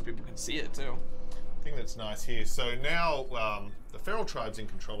armor, just so people can see it too. Thing that's nice here. So now the feral tribe's in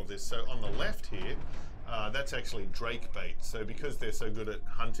control of this. So on the left here, that's actually drake bait. So because they're so good at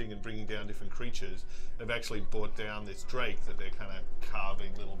hunting and bringing down different creatures, they've actually brought down this drake that they're kind of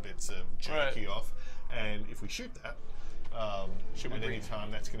carving little bits of jerky off. And if we shoot that, Should we at any bring- time,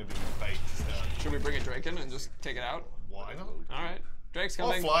 that's going to be bait. Should we bring a Drake in and just take it out? Why not? All right. Drake's I'll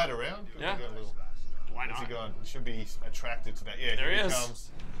coming. fly it around. Yeah. We've got a little- Why Where's not? he going? He should be attracted to that. Yeah, There here he is.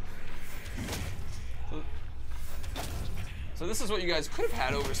 comes. So this is what you guys could have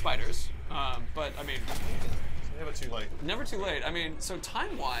had over spiders, but I mean, It's never too late. never too late. I mean, so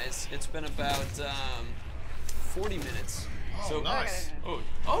time-wise, it's been about 40 minutes. Oh, So nice.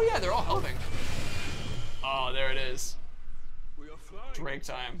 oh yeah, they're all helping. Oh, there it is. We are flying. Drake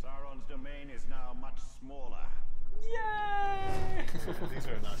time. Sauron's domain is now much smaller. Yay! These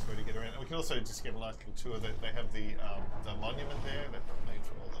are a nice way to get around. We can also just get a nice little tour. They have the monument there that made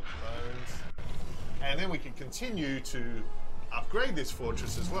from all the bones. And then we can continue to upgrade this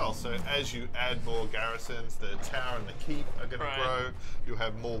fortress as well. So as you add more garrisons, the tower and the keep are going Right. to grow. You'll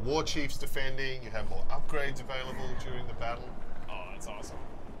have more war chiefs defending. You have more upgrades available during the battle. Oh, that's awesome.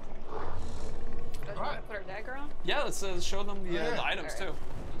 Don't you want to put our dagger on? Yeah, let's show them the Yeah. items All right. too.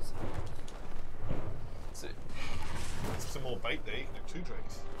 Let's see. Some more bait there. You can have 2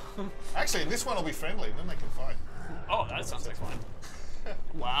 drakes. Actually, this one will be friendly. Then they can fight. Oh, that sounds like fun.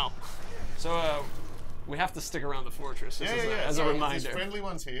 Wow. So we have to stick around the fortress just as a So reminder. There's friendly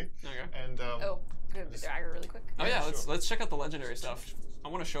ones here. Okay. And Oh, good. The dagger really quick. Oh yeah, Yeah, sure. let's check out the legendary stuff. I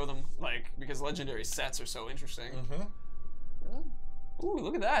want to show them because legendary sets are so interesting. Ooh,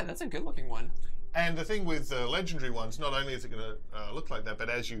 look at that. That's a good looking one. And the thing with the legendary ones, not only is it going to look like that, but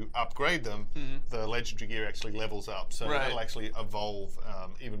as you upgrade them, the legendary gear actually levels up. So Right. that'll actually evolve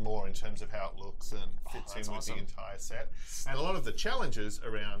even more in terms of how it looks and fits in that's with awesome. the entire set. And a lot of the challenges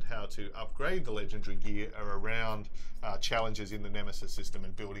around how to upgrade the legendary gear are around challenges in the Nemesis system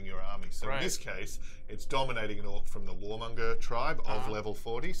and building your army. So Right. in this case, it's dominating an orc from the Warmonger tribe of level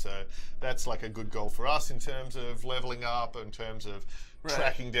 40. So that's like a good goal for us in terms of leveling up, in terms of Right.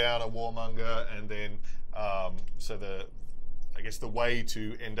 tracking down a warmonger, and then I guess the way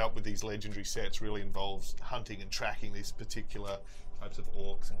to end up with these legendary sets really involves hunting and tracking these particular types of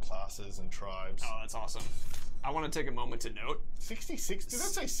orcs and classes and tribes. Oh, that's awesome. I want to take a moment to note 66? Did that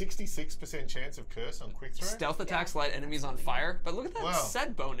say 66% chance of curse on quick throw? stealth attacks light enemies on fire, but look at that Wow.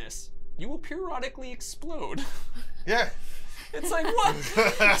 set bonus. you will periodically explode. Yeah. It's like, what?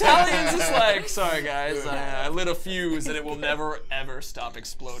 Talian's just like, sorry guys, I lit a fuse and it will never ever stop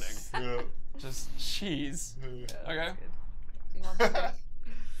exploding. Yeah. Just cheese. Okay. You want that?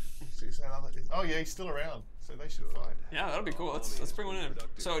 Oh yeah, he's still around, so they should fight. Yeah, that'll be cool. Let's bring one in.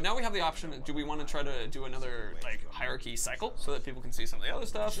 So now we have the option. Do we want to try to do another like hierarchy cycle so that people can see some of the other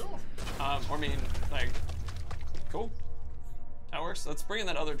stuff? Sure. Or I mean, like, cool. That works. Let's bring in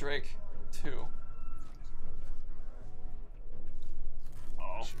that other Drake too.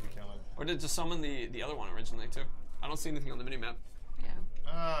 Oh. Should be coming. Or did just summon the other one originally too? I don't see anything on the minimap. Yeah.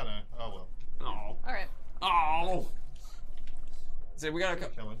 Ah no. Oh well. Oh. All right. Oh. So we got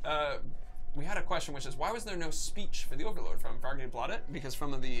Coming. we had a question, which is why was there no speech for the Overlord from Vargny Blotted? Because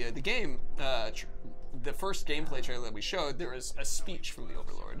from the game, the first gameplay trailer that we showed, there was a speech from the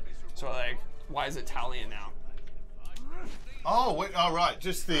Overlord. So like, why is it Talion now? Oh wait. Oh right.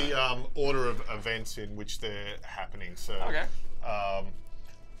 Just the order of events in which they're happening. So. Okay.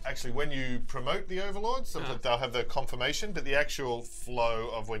 Actually, when you promote the Overlord, sometimes they'll have the confirmation, but the actual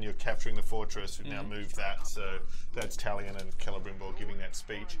flow of when you're capturing the fortress, we've now moved that. So that's Talion and Celebrimbor giving that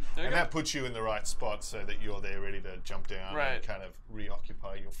speech. And that puts you in the right spot so that you're there ready to jump down and kind of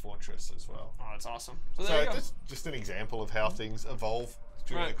reoccupy your fortress as well. Oh, that's awesome. So there you go. That's just an example of how things evolve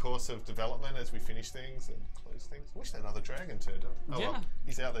during the course of development as we finish things and close things. I wish that other dragon turned up. Oh, well,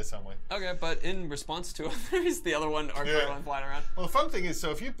 he's out there somewhere. Okay, but in response to others, the other one, our one flying around. Well, the fun thing is, so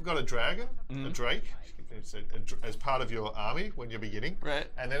if you've got a dragon, a drake, as part of your army when you're beginning,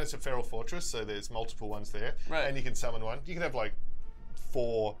 and then it's a feral fortress, so there's multiple ones there, and you can summon one. You can have like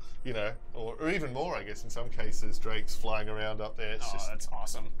 4, you know, or even more, I guess, in some cases, drakes flying around up there. It's just that's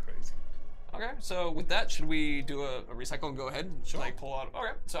awesome. Crazy. Okay, so with that, should we do a recycle and go ahead and like pull out?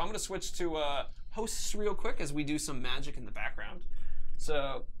 Okay, so I'm gonna switch to hosts real quick as we do some magic in the background.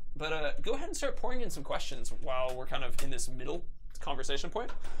 So, but go ahead and start pouring in some questions while we're kind of in this middle conversation point,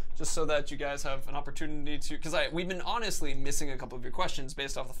 just so that you guys have an opportunity to, because we've been honestly missing a couple of your questions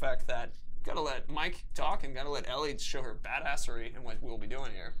based off the fact that gotta let Mike talk and gotta let Ellie show her badassery and what we'll be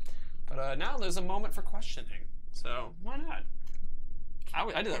doing here. But now there's a moment for questioning, so why not?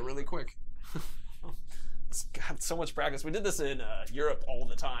 I did that really quick. It's got so much practice. We did this in Europe all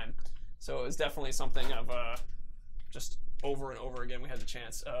the time, so it was definitely something of just over and over again. We had the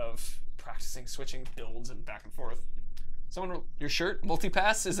chance of practicing switching builds and back and forth. Someone, your shirt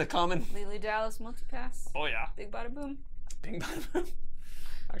multipass is a common. Lily Dallas multipass. Oh yeah. Big bada boom. Big bada boom.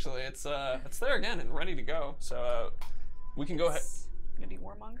 Actually, it's there again and ready to go. So we can go ahead. Gonna be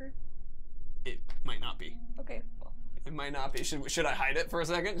Warmonger. It might not be. Okay. Well. It might not be. Should I hide it for a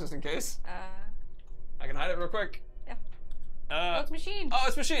second, just in case? I can hide it real quick. Yeah. Oh, it's machine. Oh,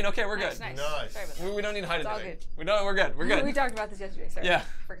 it's machine. Okay, we're good. Nice. Nice. Sorry about that. We don't need to hide It's all anything. good. We're good. We're good. We talked about this yesterday. Sorry. Yeah.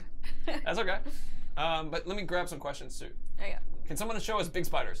 Forgot. That's okay. But let me grab some questions too. Oh, yeah. Can someone show us big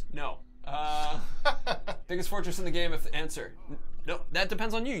spiders? No. Biggest fortress in the game? If the answer, no, that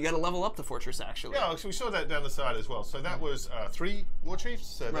depends on you. You got to level up the fortress actually. Yeah, so we saw that down the side as well. So that was 3 war chiefs,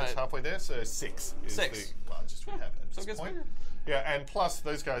 so that's halfway there. So 6 is the largest we have at this point. Yeah, and plus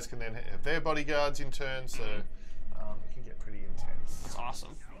those guys can then have their bodyguards in turn, so it can get pretty intense. That's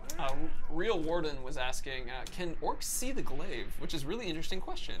awesome. Real Warden was asking, can orcs see the glaive? Which is a really interesting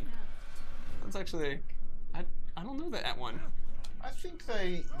question. That's actually, I don't know that one. I think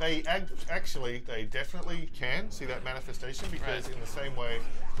they definitely can see that manifestation because in the same way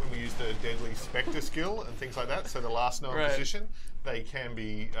when we use the deadly spectre skill and things like that, so the last known position, they can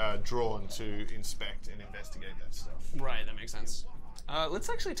be drawn to inspect and investigate that stuff. Right, that makes sense. Let's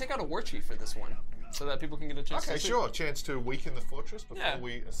actually take out a war chief for this one, so that people can get a chance. Okay, sure. Chance to weaken the fortress before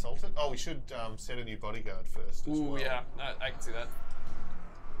we assault it. Oh, we should set a new bodyguard first. As well. Yeah, I can see that.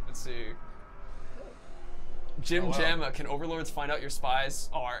 Let's see. Jim Jamma, can overlords find out your spies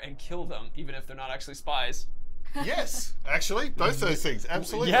are and kill them, even if they're not actually spies? Yes, actually, both those things,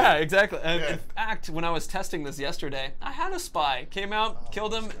 absolutely. Yeah, exactly. And in fact, when I was testing this yesterday, I had a spy. Came out,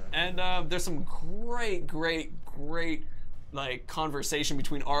 killed him, and there's some great like conversation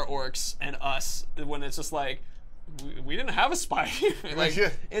between our orcs and us when it's just like, we didn't have a spy. Like,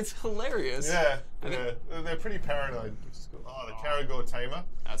 it's hilarious. Yeah, they're pretty paranoid. Oh, the Karagor Tamer.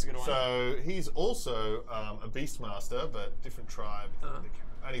 That's a good one. So he's also a Beastmaster, but different tribe.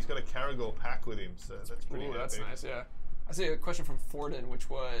 And he's got a Karagor pack with him, so that's pretty Ooh, that's nice, yeah. I see a question from Forden, which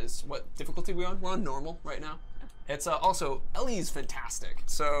was, what difficulty are we on? We're on normal right now. It's also, Ellie's fantastic.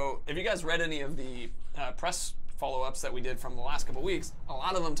 So if you guys read any of the press follow-ups that we did from the last couple weeks, a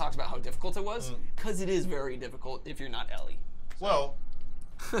lot of them talked about how difficult it was, because it is very difficult if you're not Ellie. So. Well,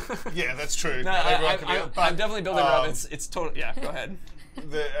 yeah, that's true. No, I'm definitely building her up. It's total. Yeah, go ahead.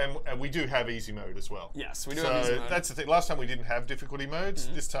 And we do have easy mode as well. Yes, we do so have easy mode. That's the thing. Last time we didn't have difficulty modes.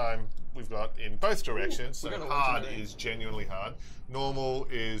 This time we've got in both directions. we So got a hard legendary. is genuinely hard. Normal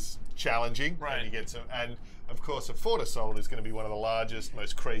is challenging. Right. And you get some. And of course, a Fort Assault is going to be one of the largest,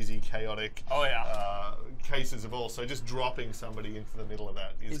 most crazy, chaotic Oh, yeah. cases of all. So just dropping somebody into the middle of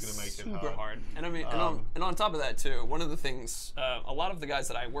that is going to make it super hard. And I mean, and on top of that too, one of the things, a lot of the guys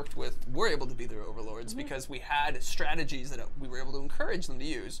that I worked with were able to be their overlords because we had strategies that we were able to encourage them to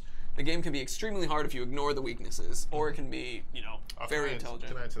use. The game can be extremely hard if you ignore the weaknesses, or it can be, very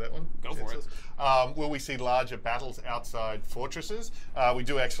intelligent. Can I answer that one? Go for it. Will we see larger battles outside fortresses? We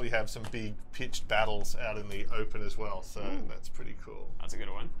do actually have some big pitched battles out in the open as well, so that's pretty cool. That's a good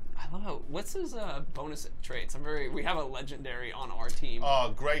one. I love how, what's his bonus traits? We have a legendary on our team.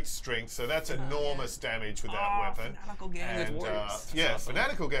 Oh, great strength. So that's enormous damage with that weapon. Fanatical gang with warriors. That's Yeah, awesome.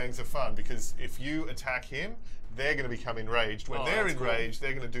 fanatical gangs are fun because if you attack him, they're going to become enraged. When they're that's cool. enraged,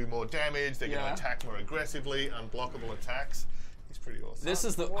 they're going to do more damage. They're going to attack more aggressively, unblockable attacks. He's pretty awesome. This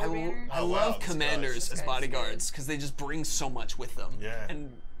is the I Oh, wow, love this commanders guy's- as bodyguards because they just bring so much with them. Yeah. And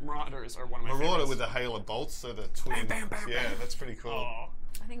marauders are one of my Marauder favorites. with the hail of bolts, so the twin. Yeah, that's pretty cool. Oh.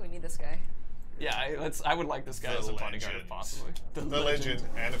 I think we need this guy. Yeah, I would like this guy The as a bodyguard legend. if possibly. The legend,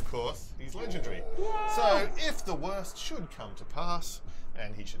 and of course, he's legendary. So, if the worst should come to pass,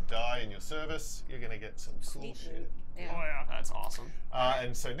 and he should die in your service, you're going to get some cool shit. Yeah. Oh yeah, that's awesome.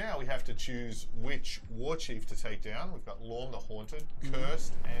 And so now we have to choose which war chief to take down. We've got Lorne the Haunted,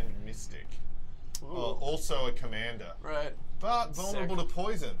 Cursed, and Mystic. Also a commander, Right. but vulnerable to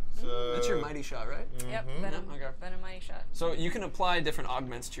poison. So That's your mighty shot, right? Yep. Venom. Okay. Venom mighty shot. So you can apply different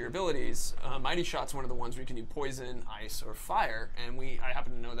augments to your abilities. Mighty Shot's one of the ones where you can do poison, ice, or fire. And I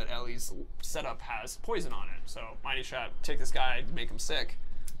happen to know that Ellie's setup has poison on it. So Mighty Shot, take this guy, make him sick.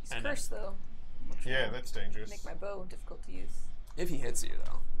 He's And, cursed though. Yeah, that's dangerous. Make my bow difficult to use. If he hits you,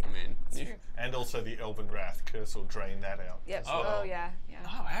 though. I mean, That's true. And also the Elven Wrath. Curse will drain that out. Yep. as well. Oh yeah. Yeah.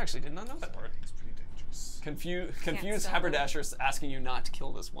 Oh, I actually did not know that part. He's pretty dangerous. Confused stop him. haberdasher's asking you not to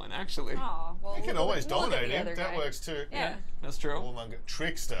kill this one, actually. Aw, well, You can always we'll look at dominate the him. other That guy. works too. Yeah. That's true. Warmonger.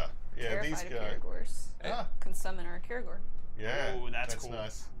 Trickster. Yeah, these Terrified of guys. Caragors. Ah, Can summon our Caragor. yeah. Ooh, that's cool.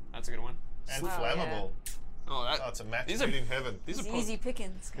 nice. That's a good one. And Oh, flammable. Oh, Oh, it's a match These made are- in heaven. These are It's po- easy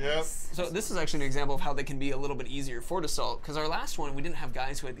pickings, guys. Yep. So this is actually an example of how they can be a little bit easier for assault. Because our last one, we didn't have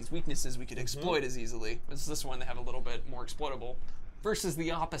guys who had these weaknesses we could exploit as easily. This one, they have a little bit more exploitable. Versus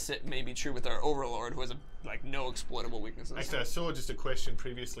the opposite may be true with our overlord, who has no exploitable weaknesses. Actually, I saw just a question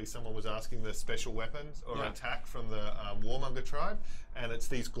previously. Someone was asking the special weapons or attack from the Warmonger tribe, and it's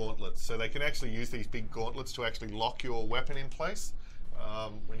these gauntlets. So they can actually use these big gauntlets to actually lock your weapon in place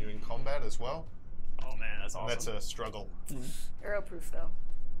when you're in combat as well. Oh man, that's And awesome. that's a struggle. Arrow proof though.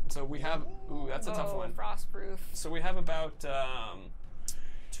 So we have, ooh, that's a tough Oh, one. frost proof. So we have about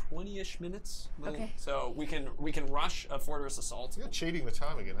 20-ish minutes. Okay. So we can rush a fortress assault. You're cheating the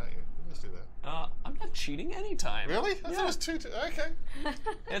time again, aren't you? Let's do that. I'm not cheating anytime. Really? I thought it was two. Okay.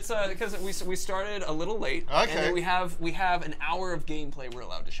 It's because we started a little late. Okay. And then we have an hour of gameplay we're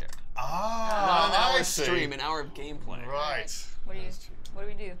allowed to share. Ah, Not an hour I see. stream, an hour of gameplay. Right. What do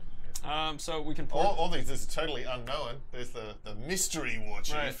we do? So we can pour. All these is totally unknown. There's the mystery war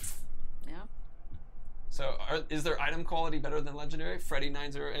chief. Right. Yeah. So is there item quality better than legendary? Freddy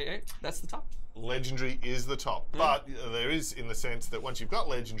 9088. That's the top. Legendary is the top, but there is in the sense that once you've got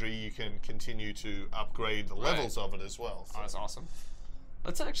legendary, you can continue to upgrade the levels of it as well. Oh, that's awesome.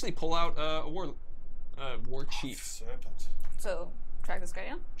 Let's actually pull out a war chief. Serpent. So track this guy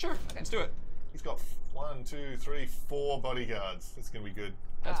down. Sure. Let's do it. He's got 1, 2, 3, 4 bodyguards. That's gonna be good.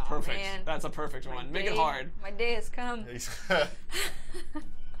 That's Aw, perfect. man. That's a perfect My one. Make it day- hard. My day has come. He's okay.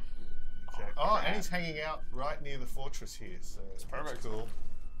 Oh, and he's hanging out right near the fortress here, so it's perfect. Cool.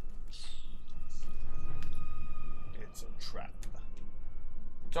 It's a trap.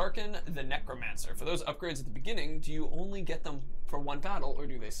 Darken the Necromancer. For those upgrades at the beginning, do you only get them for one battle, or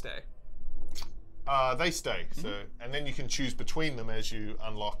do they stay? They stay. So, and then you can choose between them as you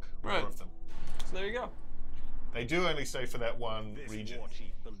unlock more Right. of them. So there you go. They do only stay for that one This region. war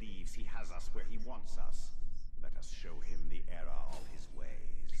chief believes he has us where he wants us. Let us show him the error of his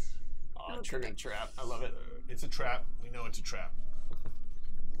ways. Oh, triggered trap. I love it. It's a trap. We know it's a trap.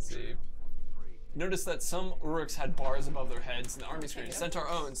 Let's see. Notice that some Uruks had bars above their heads in the army screen. Centaur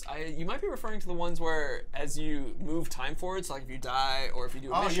owns. You might be referring to the ones where, as you move time forward, so like if you die or if you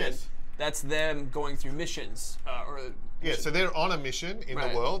do a mission, yes. that's them going through missions. Yeah, so they're on a mission in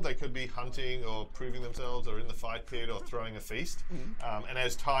Right. the world. They could be hunting or proving themselves or in the fight pit or throwing a feast. And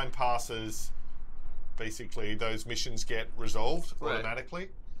as time passes, basically those missions get resolved Right. automatically.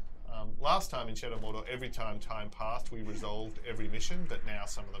 last time in Shadow Mordor, every time passed, we resolved every mission, but now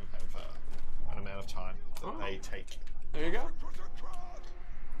some of them have an amount of time that they take. There you go.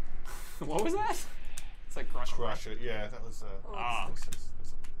 What was that? It's like Crusher. Crusher, yeah, that was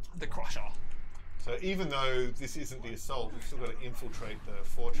The Crusher. So even though this isn't the assault, we've still got to infiltrate the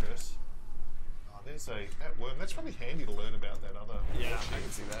fortress. Oh, there's that worm. That's probably handy to learn about that other. Yeah, I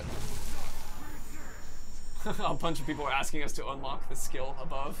can see that. A bunch of people are asking us to unlock the skill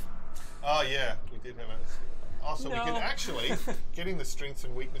above. Oh yeah, we did have a. Oh, so we can actually getting the strengths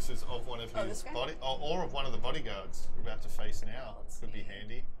and weaknesses of one of his body, or of one of the bodyguards we're about to face now could be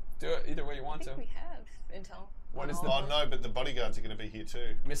handy. Do it either way you want I think to. we have intel. What is the? Oh no, but the bodyguards are going to be here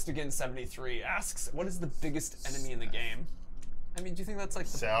too. Mystigan73 asks, "What is the biggest enemy in the game?" I mean, do you think that's like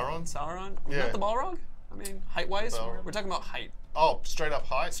the Sauron? Sauron? Yeah. Not the Balrog? I mean, height-wise, Balrog. we're talking about height. Oh, straight up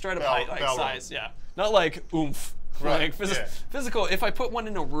height. Straight up height, like Balrog. size, yeah. Not like oomph. Right, Like yeah. physical. If I put one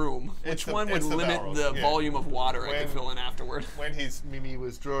in a room, It's which one would the limit Balrog, the yeah. volume of water I could When- fill in afterward? When his Mimi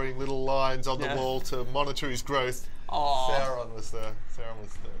was drawing little lines on the Yeah. wall to monitor his growth, Aww. Sauron was the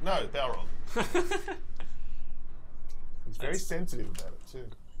no Balrog. He's very sensitive about it too.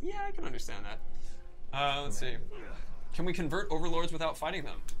 Yeah, I can understand that. Let's see. Can we convert overlords without fighting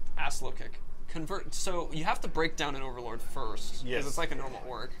them? Ask Low Kick. Convert. So you have to break down an overlord first. Yes. Because it's like a normal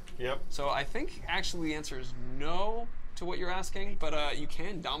orc. Yep. So I think actually the answer is no to what you're asking, but you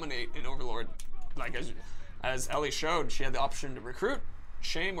can dominate an overlord. Like as Ellie showed, she had the option to recruit,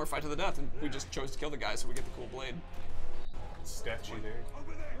 shame, or fight to the death, and we just chose to kill the guy so we get the cool blade. Statue there.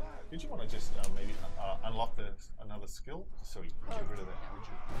 Did you want to just maybe unlock another skill so we get rid of that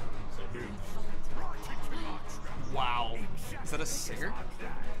widget? So Wow. Is that a singer?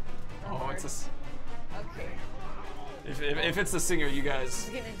 Oh, it's a. Okay. If it's the singer, you guys. It's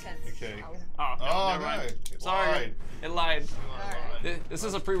getting intense. Okay. Oh, no, Oh, never mind. no, it Sorry, lied. it lied. Alright. This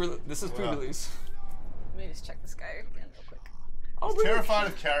is a This is pre-release. Let me just check this guy again real quick. Oh, really? Terrified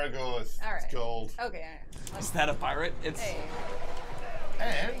of Caragors. Alright. It's gold. Okay, alright. Is that a pirate? It's. Hey.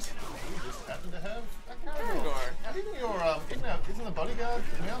 And we just happen to have a Caragor. Caragor. Now, isn't isn't the bodyguard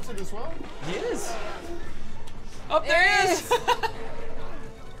mounted as well? He is. Oh, there he is.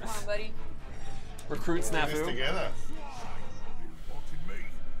 Come on, buddy. Recruit Put this snafu. together. Wanted me?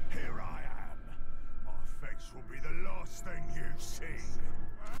 Here I am. My face will be the last thing you see.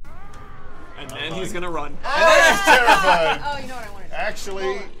 And then he's gonna run. He's terrified. Oh, you know what I wanted. Actually,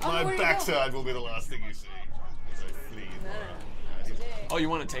 Oh, my where'd he go? backside will be the last thing you see. As I flee. No. Today. Oh, you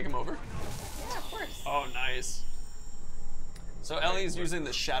want to take him over? Yeah, of course. Oh, nice. So Ellie's using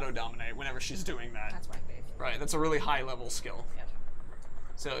the Shadow Dominate whenever she's doing that. That's my fave. Right, that's a really high level skill. Yep.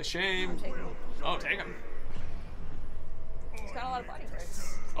 So shame. Take him. Oh, take him. He's got a lot of body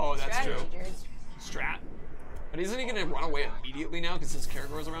parts. Oh, that's Strategy, true. Jared. Strat. But isn't he gonna run away immediately now because his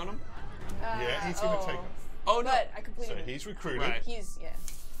Caragor's around him? Yeah, he's going to take him. Oh no. But I So completed it. he's recruited. Right. He's, yeah.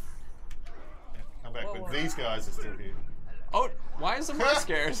 Come back, Whoa, but whoa. these guys are still here. Oh, why is the more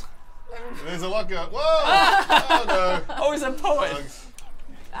scared? There's a lot going. Whoa! Oh no! Oh, he's a poet. Bugs.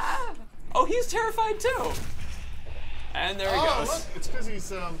 Oh, he's terrified too. And there he Oh, goes. look! It's because he's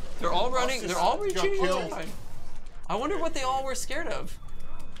They're all running. They're all got reaching. killed. Terrified. I wonder what they all were scared of.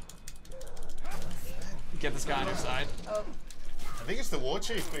 Get this guy on your side. Oh, I think it's the war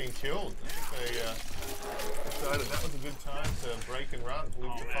chief being killed. I think they decided that was a good time to break and run.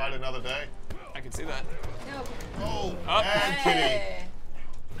 Live to fight another day. I can see that. no. Oh, Up. and Kitty. Hey.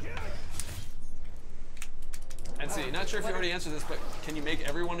 And see, not sure if you already answered this, but can you make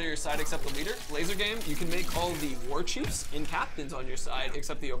everyone on your side except the leader? Laser game, you can make all the war chiefs and captains on your side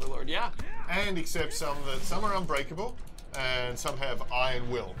except the overlord. Yeah. And except some are unbreakable, and some have iron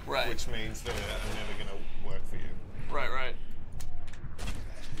will, Right. which means they're never going to work for you. Right, right.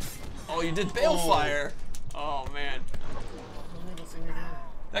 Oh, you did Balefire. Oh man,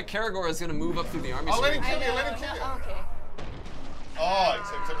 that Caragor is gonna move up through the army. Oh, let him soon. kill you, I let him know, kill you. no, okay. Oh,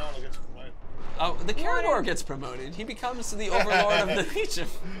 except Tanana gets promoted. Oh, the Caragor gets promoted. He becomes the overlord of the Legion.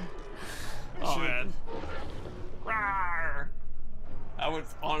 Oh man. Rawr. That would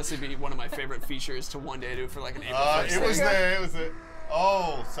honestly be one of my favorite features to one day do for like an April 1st. It was thing. there, it was there.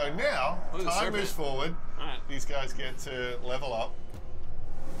 Oh, so now, Oh, the time serpent. moves forward. Alright. These guys get to level up.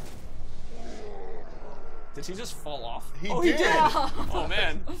 Did he just fall off? He oh, did. he did. Oh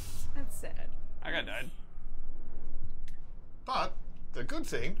man, That's sad. I got died. But the good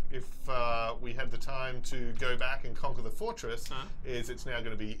thing, if we had the time to go back and conquer the fortress, is it's now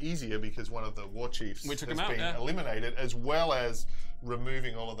going to be easier because one of the war chiefs We took has him out, been yeah. eliminated, as well as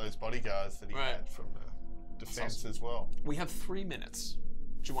removing all of those bodyguards that he Right. had from the defense awesome. as well. We have 3 minutes.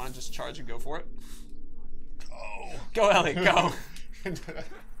 Do you want to just charge and go for it? Oh. Go, Ellie, go.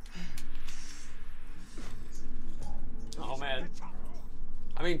 Oh man.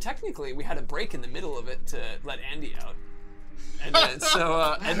 I mean, technically, we had a break in the middle of it to let Andy out. And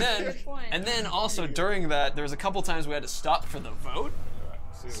then, and then also during that, there was a couple times we had to stop for the vote.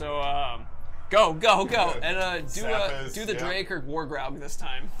 So, go, and do the Drake or Wargroug this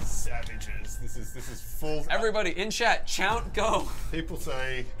time. Savages. This is full. Everybody in chat, chant, go. People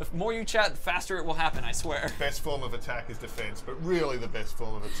say the more you chat, the faster it will happen. I swear. Best form of attack is defense, but really the best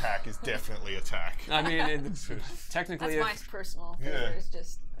form of attack is definitely attack. I mean, technically, that's my personal favorite. It's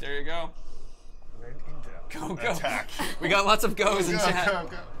just there you go. Go. Attack. We got lots of goes in chat.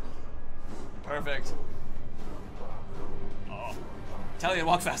 Go. Perfect. Oh, Italian,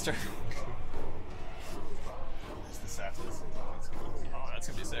 walk faster. It's the sappers. Oh, that's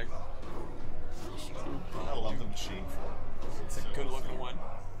gonna be sick. I love the machine form. It's a good-looking one.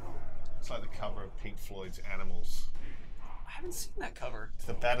 It's like the cover of Pink Floyd's Animals. I haven't seen that cover. It's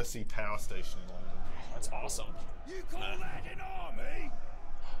the Battersea Power Station in London. That's awesome. You call that an army?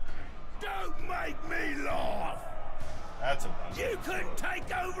 Don't make me laugh! That's a bug. You couldn't take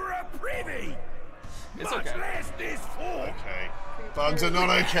over a privy! It's much okay. less this fort! Okay. Bugs are not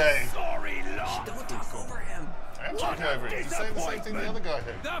okay. Sorry, lot! Don't talk over him. I am talking over it. He's saying the same thing the other guy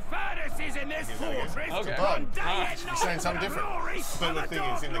did. The fantasies in this fortress Okay. Bug. day and He's night saying something for the different. glory But of the the thing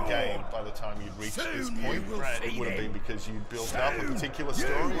Dark is, in the Lord. game, by the time you'd reached this Soon point, you will it see would have been them. because you'd built up a particular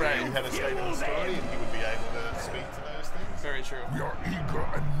story, Right. and you had a stake in the story, and he would be able to speak to those things. Very true. You're eager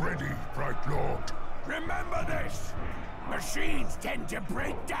and ready, Bright Lord. Remember this. Machines tend to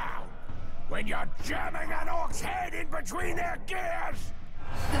break down when you're jamming an orc's head in between their gears.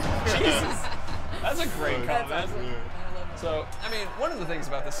 Jesus. That's a great that's comment. awesome. I love it. So, I mean, one of the things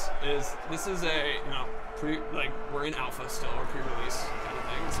about this is a, we're in alpha still, or pre-release kind of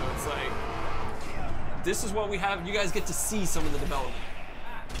thing. So it's like, this is what we have. You guys get to see some of the development.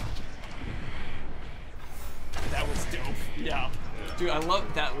 That was dope. Yeah. Dude, I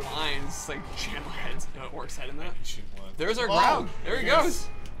love that line. It's like jam our heads, orc's head in that. There's our ground. There he goes.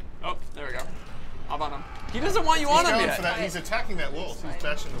 Oh, there we go. Hop on him. He doesn't want you on him Going yet. for that. He's attacking that wall. He's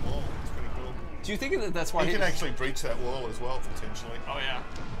bashing the wall. It's pretty cool. Do you think that that's why He can actually breach that wall as well, potentially. Oh yeah.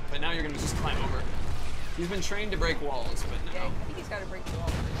 But now you're gonna just climb over. He's been trained to break walls, but Yeah, now. I think he's got to break the wall.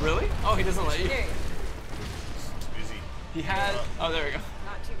 Really? Oh, he doesn't let you. There, He's busy. He had. Oh, there we go.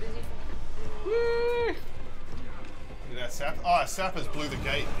 not too busy for Whee! Look at that sap. Oh, sappers blew the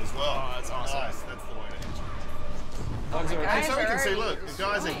gate as well. Oh, that's awesome. Nice. That's the way to enter. Bugs are- And Guys so we are can see, already look, the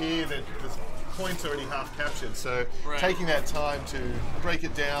guys are here, the point's already half captured, so Right. taking that time to break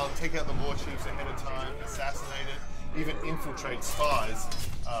it down, take out the war chiefs ahead of time, assassinate it, even infiltrate spies,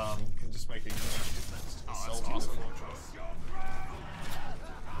 can just make a huge difference to that's assaulting awesome. the fortress.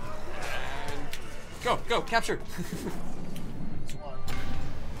 And go, capture. That's one.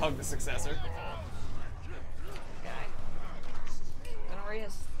 Hug the successor. guy. Don't worry,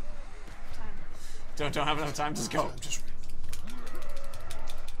 his time. Don't have enough time. Just go. Just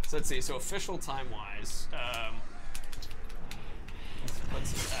So let's see. So official time-wise,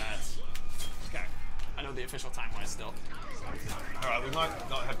 what's that? Okay, I know the official time-wise still. all right. We might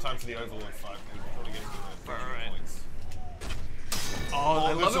not have time for the Overlord fight. We'll probably get to the Alright. points. Oh,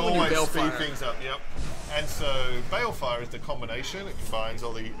 I love Let's it when you always bail speed fire. things up. Yep. And so balefire is the combination. It combines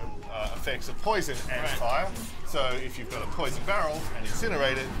all the effects of poison and Right. fire. So if you've got a poison barrel and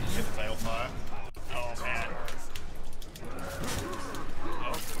incinerate it, you get the balefire. Oh man.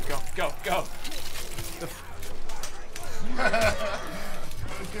 Oh, go.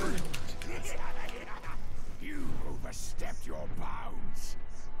 You overstepped your bounds.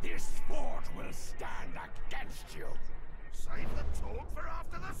 This fort will stand against you. Save the talk for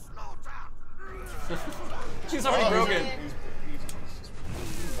after the slaughter. She's already broken.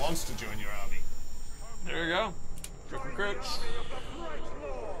 He wants to join your army. There you go. Recruit.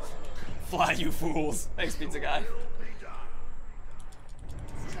 Fly, you fools. Thanks, pizza guy.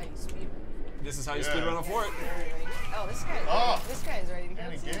 This is how you speed. This is how you Yeah. speed run a fort. Oh, this guy. Oh. This guy is ready to go.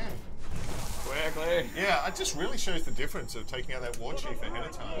 And again. Quickly. Yeah, it just really shows the difference of taking out that war chief ahead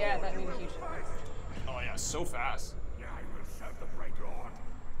of time. Yeah, that made a huge difference. Oh yeah, so fast. I will serve the Bright Lord.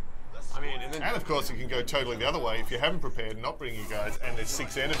 I mean, and then And of course, it can go totally the other way. If you haven't prepared, not bring you guys, and there's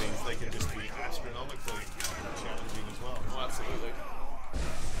 6 enemies, they can just be astronomically challenging as well. oh, absolutely.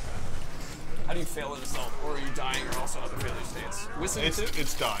 How do you fail an assault, or are you dying, or also other failure states? Whistling too?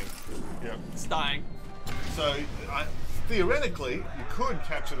 It's dying. Yeah. It's dying. So theoretically, you could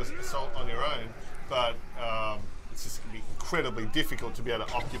capture the assault on your own, but it's just going to be incredibly difficult to be able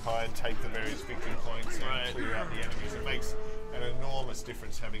to occupy and take the various victory points and Right. clear out the enemies. It makes an enormous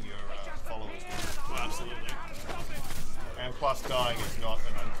difference having your followers with you. Well, absolutely. And plus, dying is not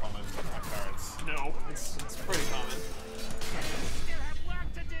an uncommon occurrence. No, it's pretty common.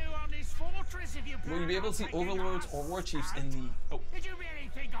 Will you be able to see overlords or war chiefs in the... Oh. Did you really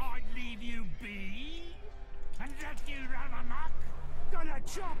think I'd leave you be? And let you run amok? Gonna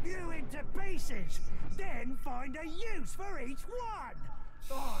chop you into pieces, then find a use for each one.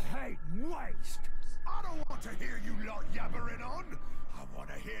 I hate waste. I don't want to hear you lot yabbering on. I want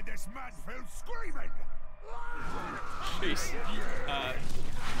to hear this Mansfield screaming. Jeez.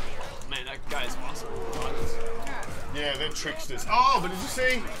 Man, that guy's awesome. Yeah, they're tricksters. Oh, but did you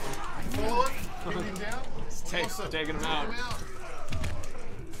see? Forward, bring him down. Awesome. Taking him out.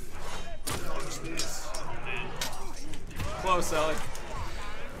 Watch this. Close, Ellie.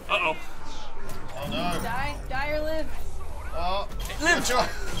 Uh-oh. Oh no. Die or live. Oh, Live.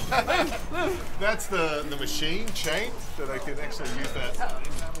 That's the machine chain, so they can actually use that.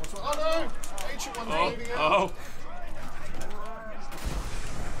 Oh no! Ancient one bleeding out. Oh.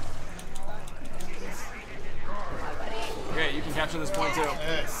 Okay, you can capture this point too.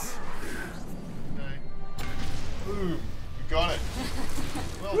 Yes. Okay. Ooh, you got it.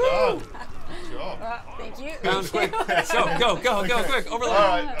 Well done. Good job. Thank you. Bounce quick. Go, quick. Overload. All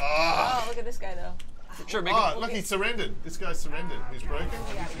right. Oh, look at this guy though. Sure, make Oh, him. look, he surrendered. This guy's surrendered. He's broken.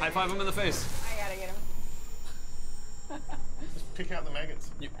 High five him in the face. I gotta get him. Just pick out the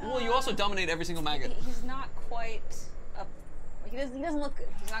maggots. Well, you also dominate every single maggot. He's not quite up. Like, he doesn't look good.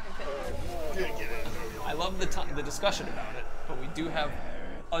 He's not gonna fit. Get it. I love the discussion about it, but we do have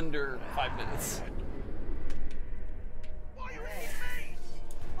under 5 minutes.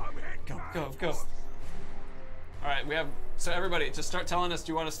 Go. All right, we have. So everybody, just start telling us.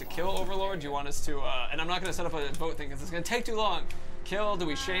 Do you want us to kill Overlord? Do you want us to? And I'm not going to set up a vote thing because it's going to take too long. Kill? Do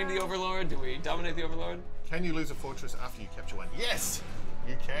we shame the Overlord? Do we dominate the Overlord? Can you lose a fortress after you capture one? Yes,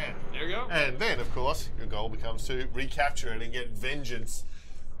 you can. There you go. And then, of course, your goal becomes to recapture it and get vengeance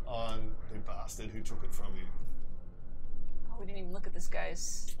on the bastard who took it from you. Oh, we didn't even look at this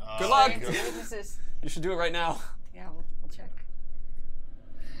guy's. Good luck. strengths and weaknesses. You should do it right now. Yeah, we'll check.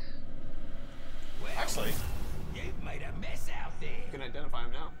 Actually, You've made a mess out there. You can identify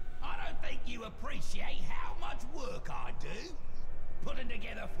him now. I don't think you appreciate how much work I do. Putting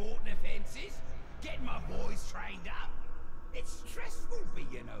together fort defenses, getting my boys trained up. It's stressful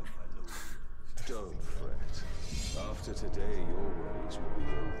being overlooked. Don't fret. After today, your worries will be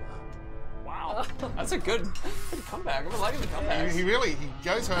over. Wow, that's a good comeback. I'm liking the comeback. he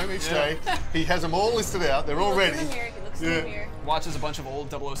goes home each day. He has them all listed out. They're all ready. He looks in the mirror. Watches a bunch of old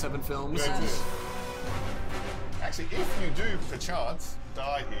 007 films. That's it. Actually, if you do, perchance,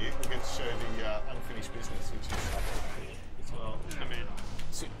 die here, we get to show the unfinished business, which is cool as well. I mean,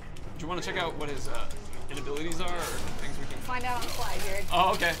 so, do you want to check out what his inabilities are, or things we can Find out on the fly, Jared.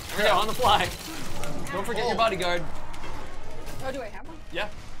 Oh, okay. Here we go, on the fly. Don't forget your bodyguard. Oh, do I have one? Yeah.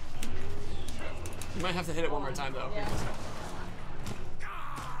 You might have to hit it one more time, though. Yeah.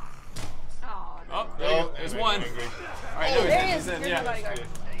 Oh, no. Oh, there you go. There's one. Angry. All right, Oh, now there he he's is. in. Here's Yeah. my bodyguard.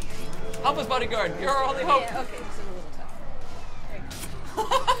 Help us, bodyguard. You're our only hope. Yeah, okay, this is a little tough.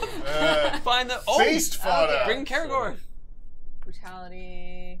 There you go. Find the Feast fodder. Bring Karagor.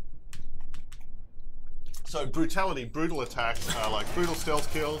 Brutality. So brutality, brutal attacks are like brutal stealth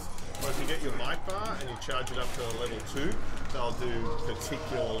kills, or if you get your might bar and you charge it up to level 2, they'll do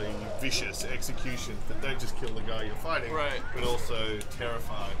particularly vicious executions that don't just kill the guy you're fighting, Right. but also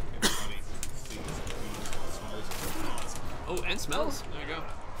terrify everybody who sees and smells it. Oh, and smells. There you go.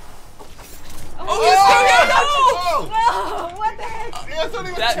 Oh, Oh! no! What the heck? Yeah, I thought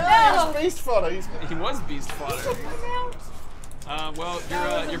he was That- terrible. He was beast fodder. He's He was beast fodder. Well,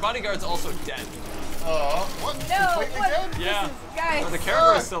 your bodyguard's also dead. oh, what? No, Completely what? dead? Yeah. Guys. But the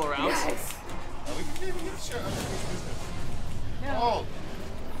Karagor is still around. Guys. Oh, we can even get the show unfinished business. No. Oh,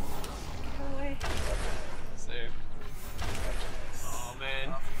 Go away. See. Oh man.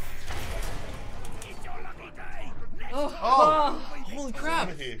 It's your lucky day. oh, Holy crap.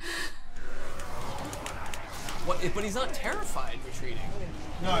 over here. What? But he's not terrified retreating.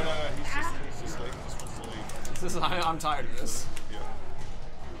 No, he's just like, just wants to leave. This is. I'm tired of this. Yeah.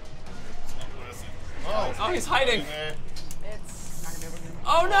 It's not worth it. Oh, Oh, he's hiding. there. It's not gonna be able to do.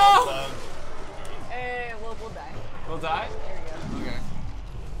 Oh no! Hey, we'll die. We'll die. There we go. Okay.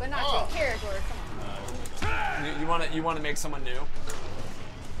 But not Oh. to Karagor, come on. You want to make someone new?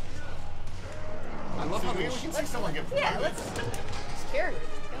 I love how We can see someone get Yeah, promoted. let's. It's Karagor.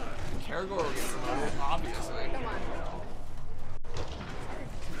 Karagor will get promoted, obviously. Come on.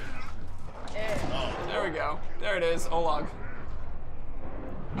 Yeah. There we go. There it is. Olag.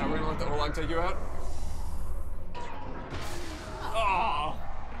 Now we're gonna let the Olag take you out. Oh.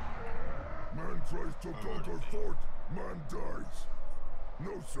 Man tries to conquer fort, Man dies.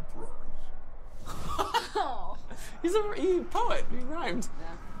 No surprise. Oh. He's a poet. He rhymed.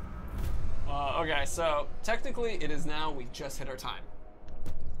 Yeah. Okay, so technically it is now. We just hit our time.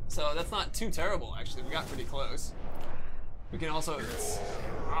 So that's not too terrible, actually. We got pretty close. We can also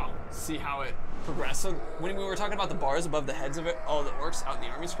see how it progressed. So when we were talking about the bars above the heads of all the orcs out in the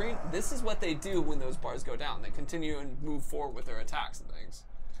army screen, this is what they do when those bars go down. They continue and move forward with their attacks and things.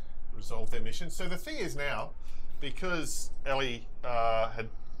 Resolve their mission. So the thing is now, because Ellie had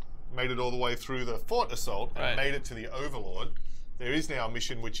made it all the way through the fort assault and made it to the Overlord, there is now a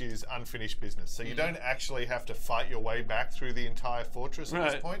mission which is unfinished business. So you don't actually have to fight your way back through the entire fortress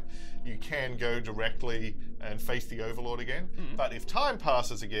at this point. You can go directly and face the Overlord again. But if time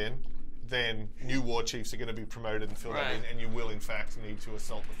passes again, then new war chiefs are going to be promoted and filled in, and you will in fact need to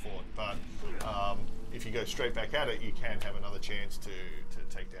assault the fort. But if you go straight back at it, you can have another chance to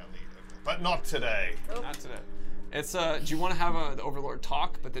take down the Overlord. But not today. Not today. It's do you want to have the Overlord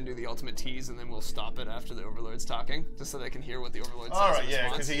talk, but then do the ultimate tease, and then we'll stop it after the Overlord's talking, just so they can hear what the Overlord says. All right, yeah,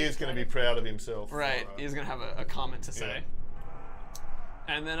 because he is going to be proud of himself. Right, he's going to have a comment to say.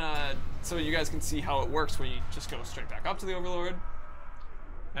 And then, so you guys can see how it works when you just go straight back up to the Overlord.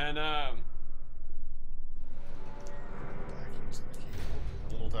 And, A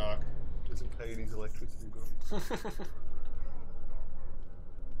little dark. Doesn't pay his electricity bill.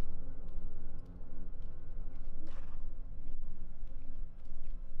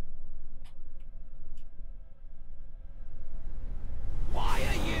 Why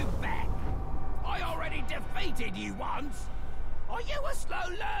are you back? I already defeated you once. Are you a slow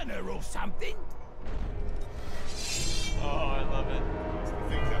learner or something? oh, I love it.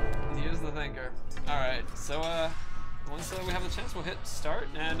 Thinker. He is the thinker. All right, so once we have the chance, we'll hit start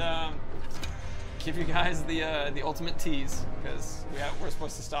and give you guys the ultimate tease, because we're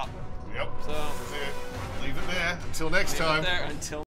supposed to stop. Yep. So That's it. Leave it there. Until next time. Leave it there until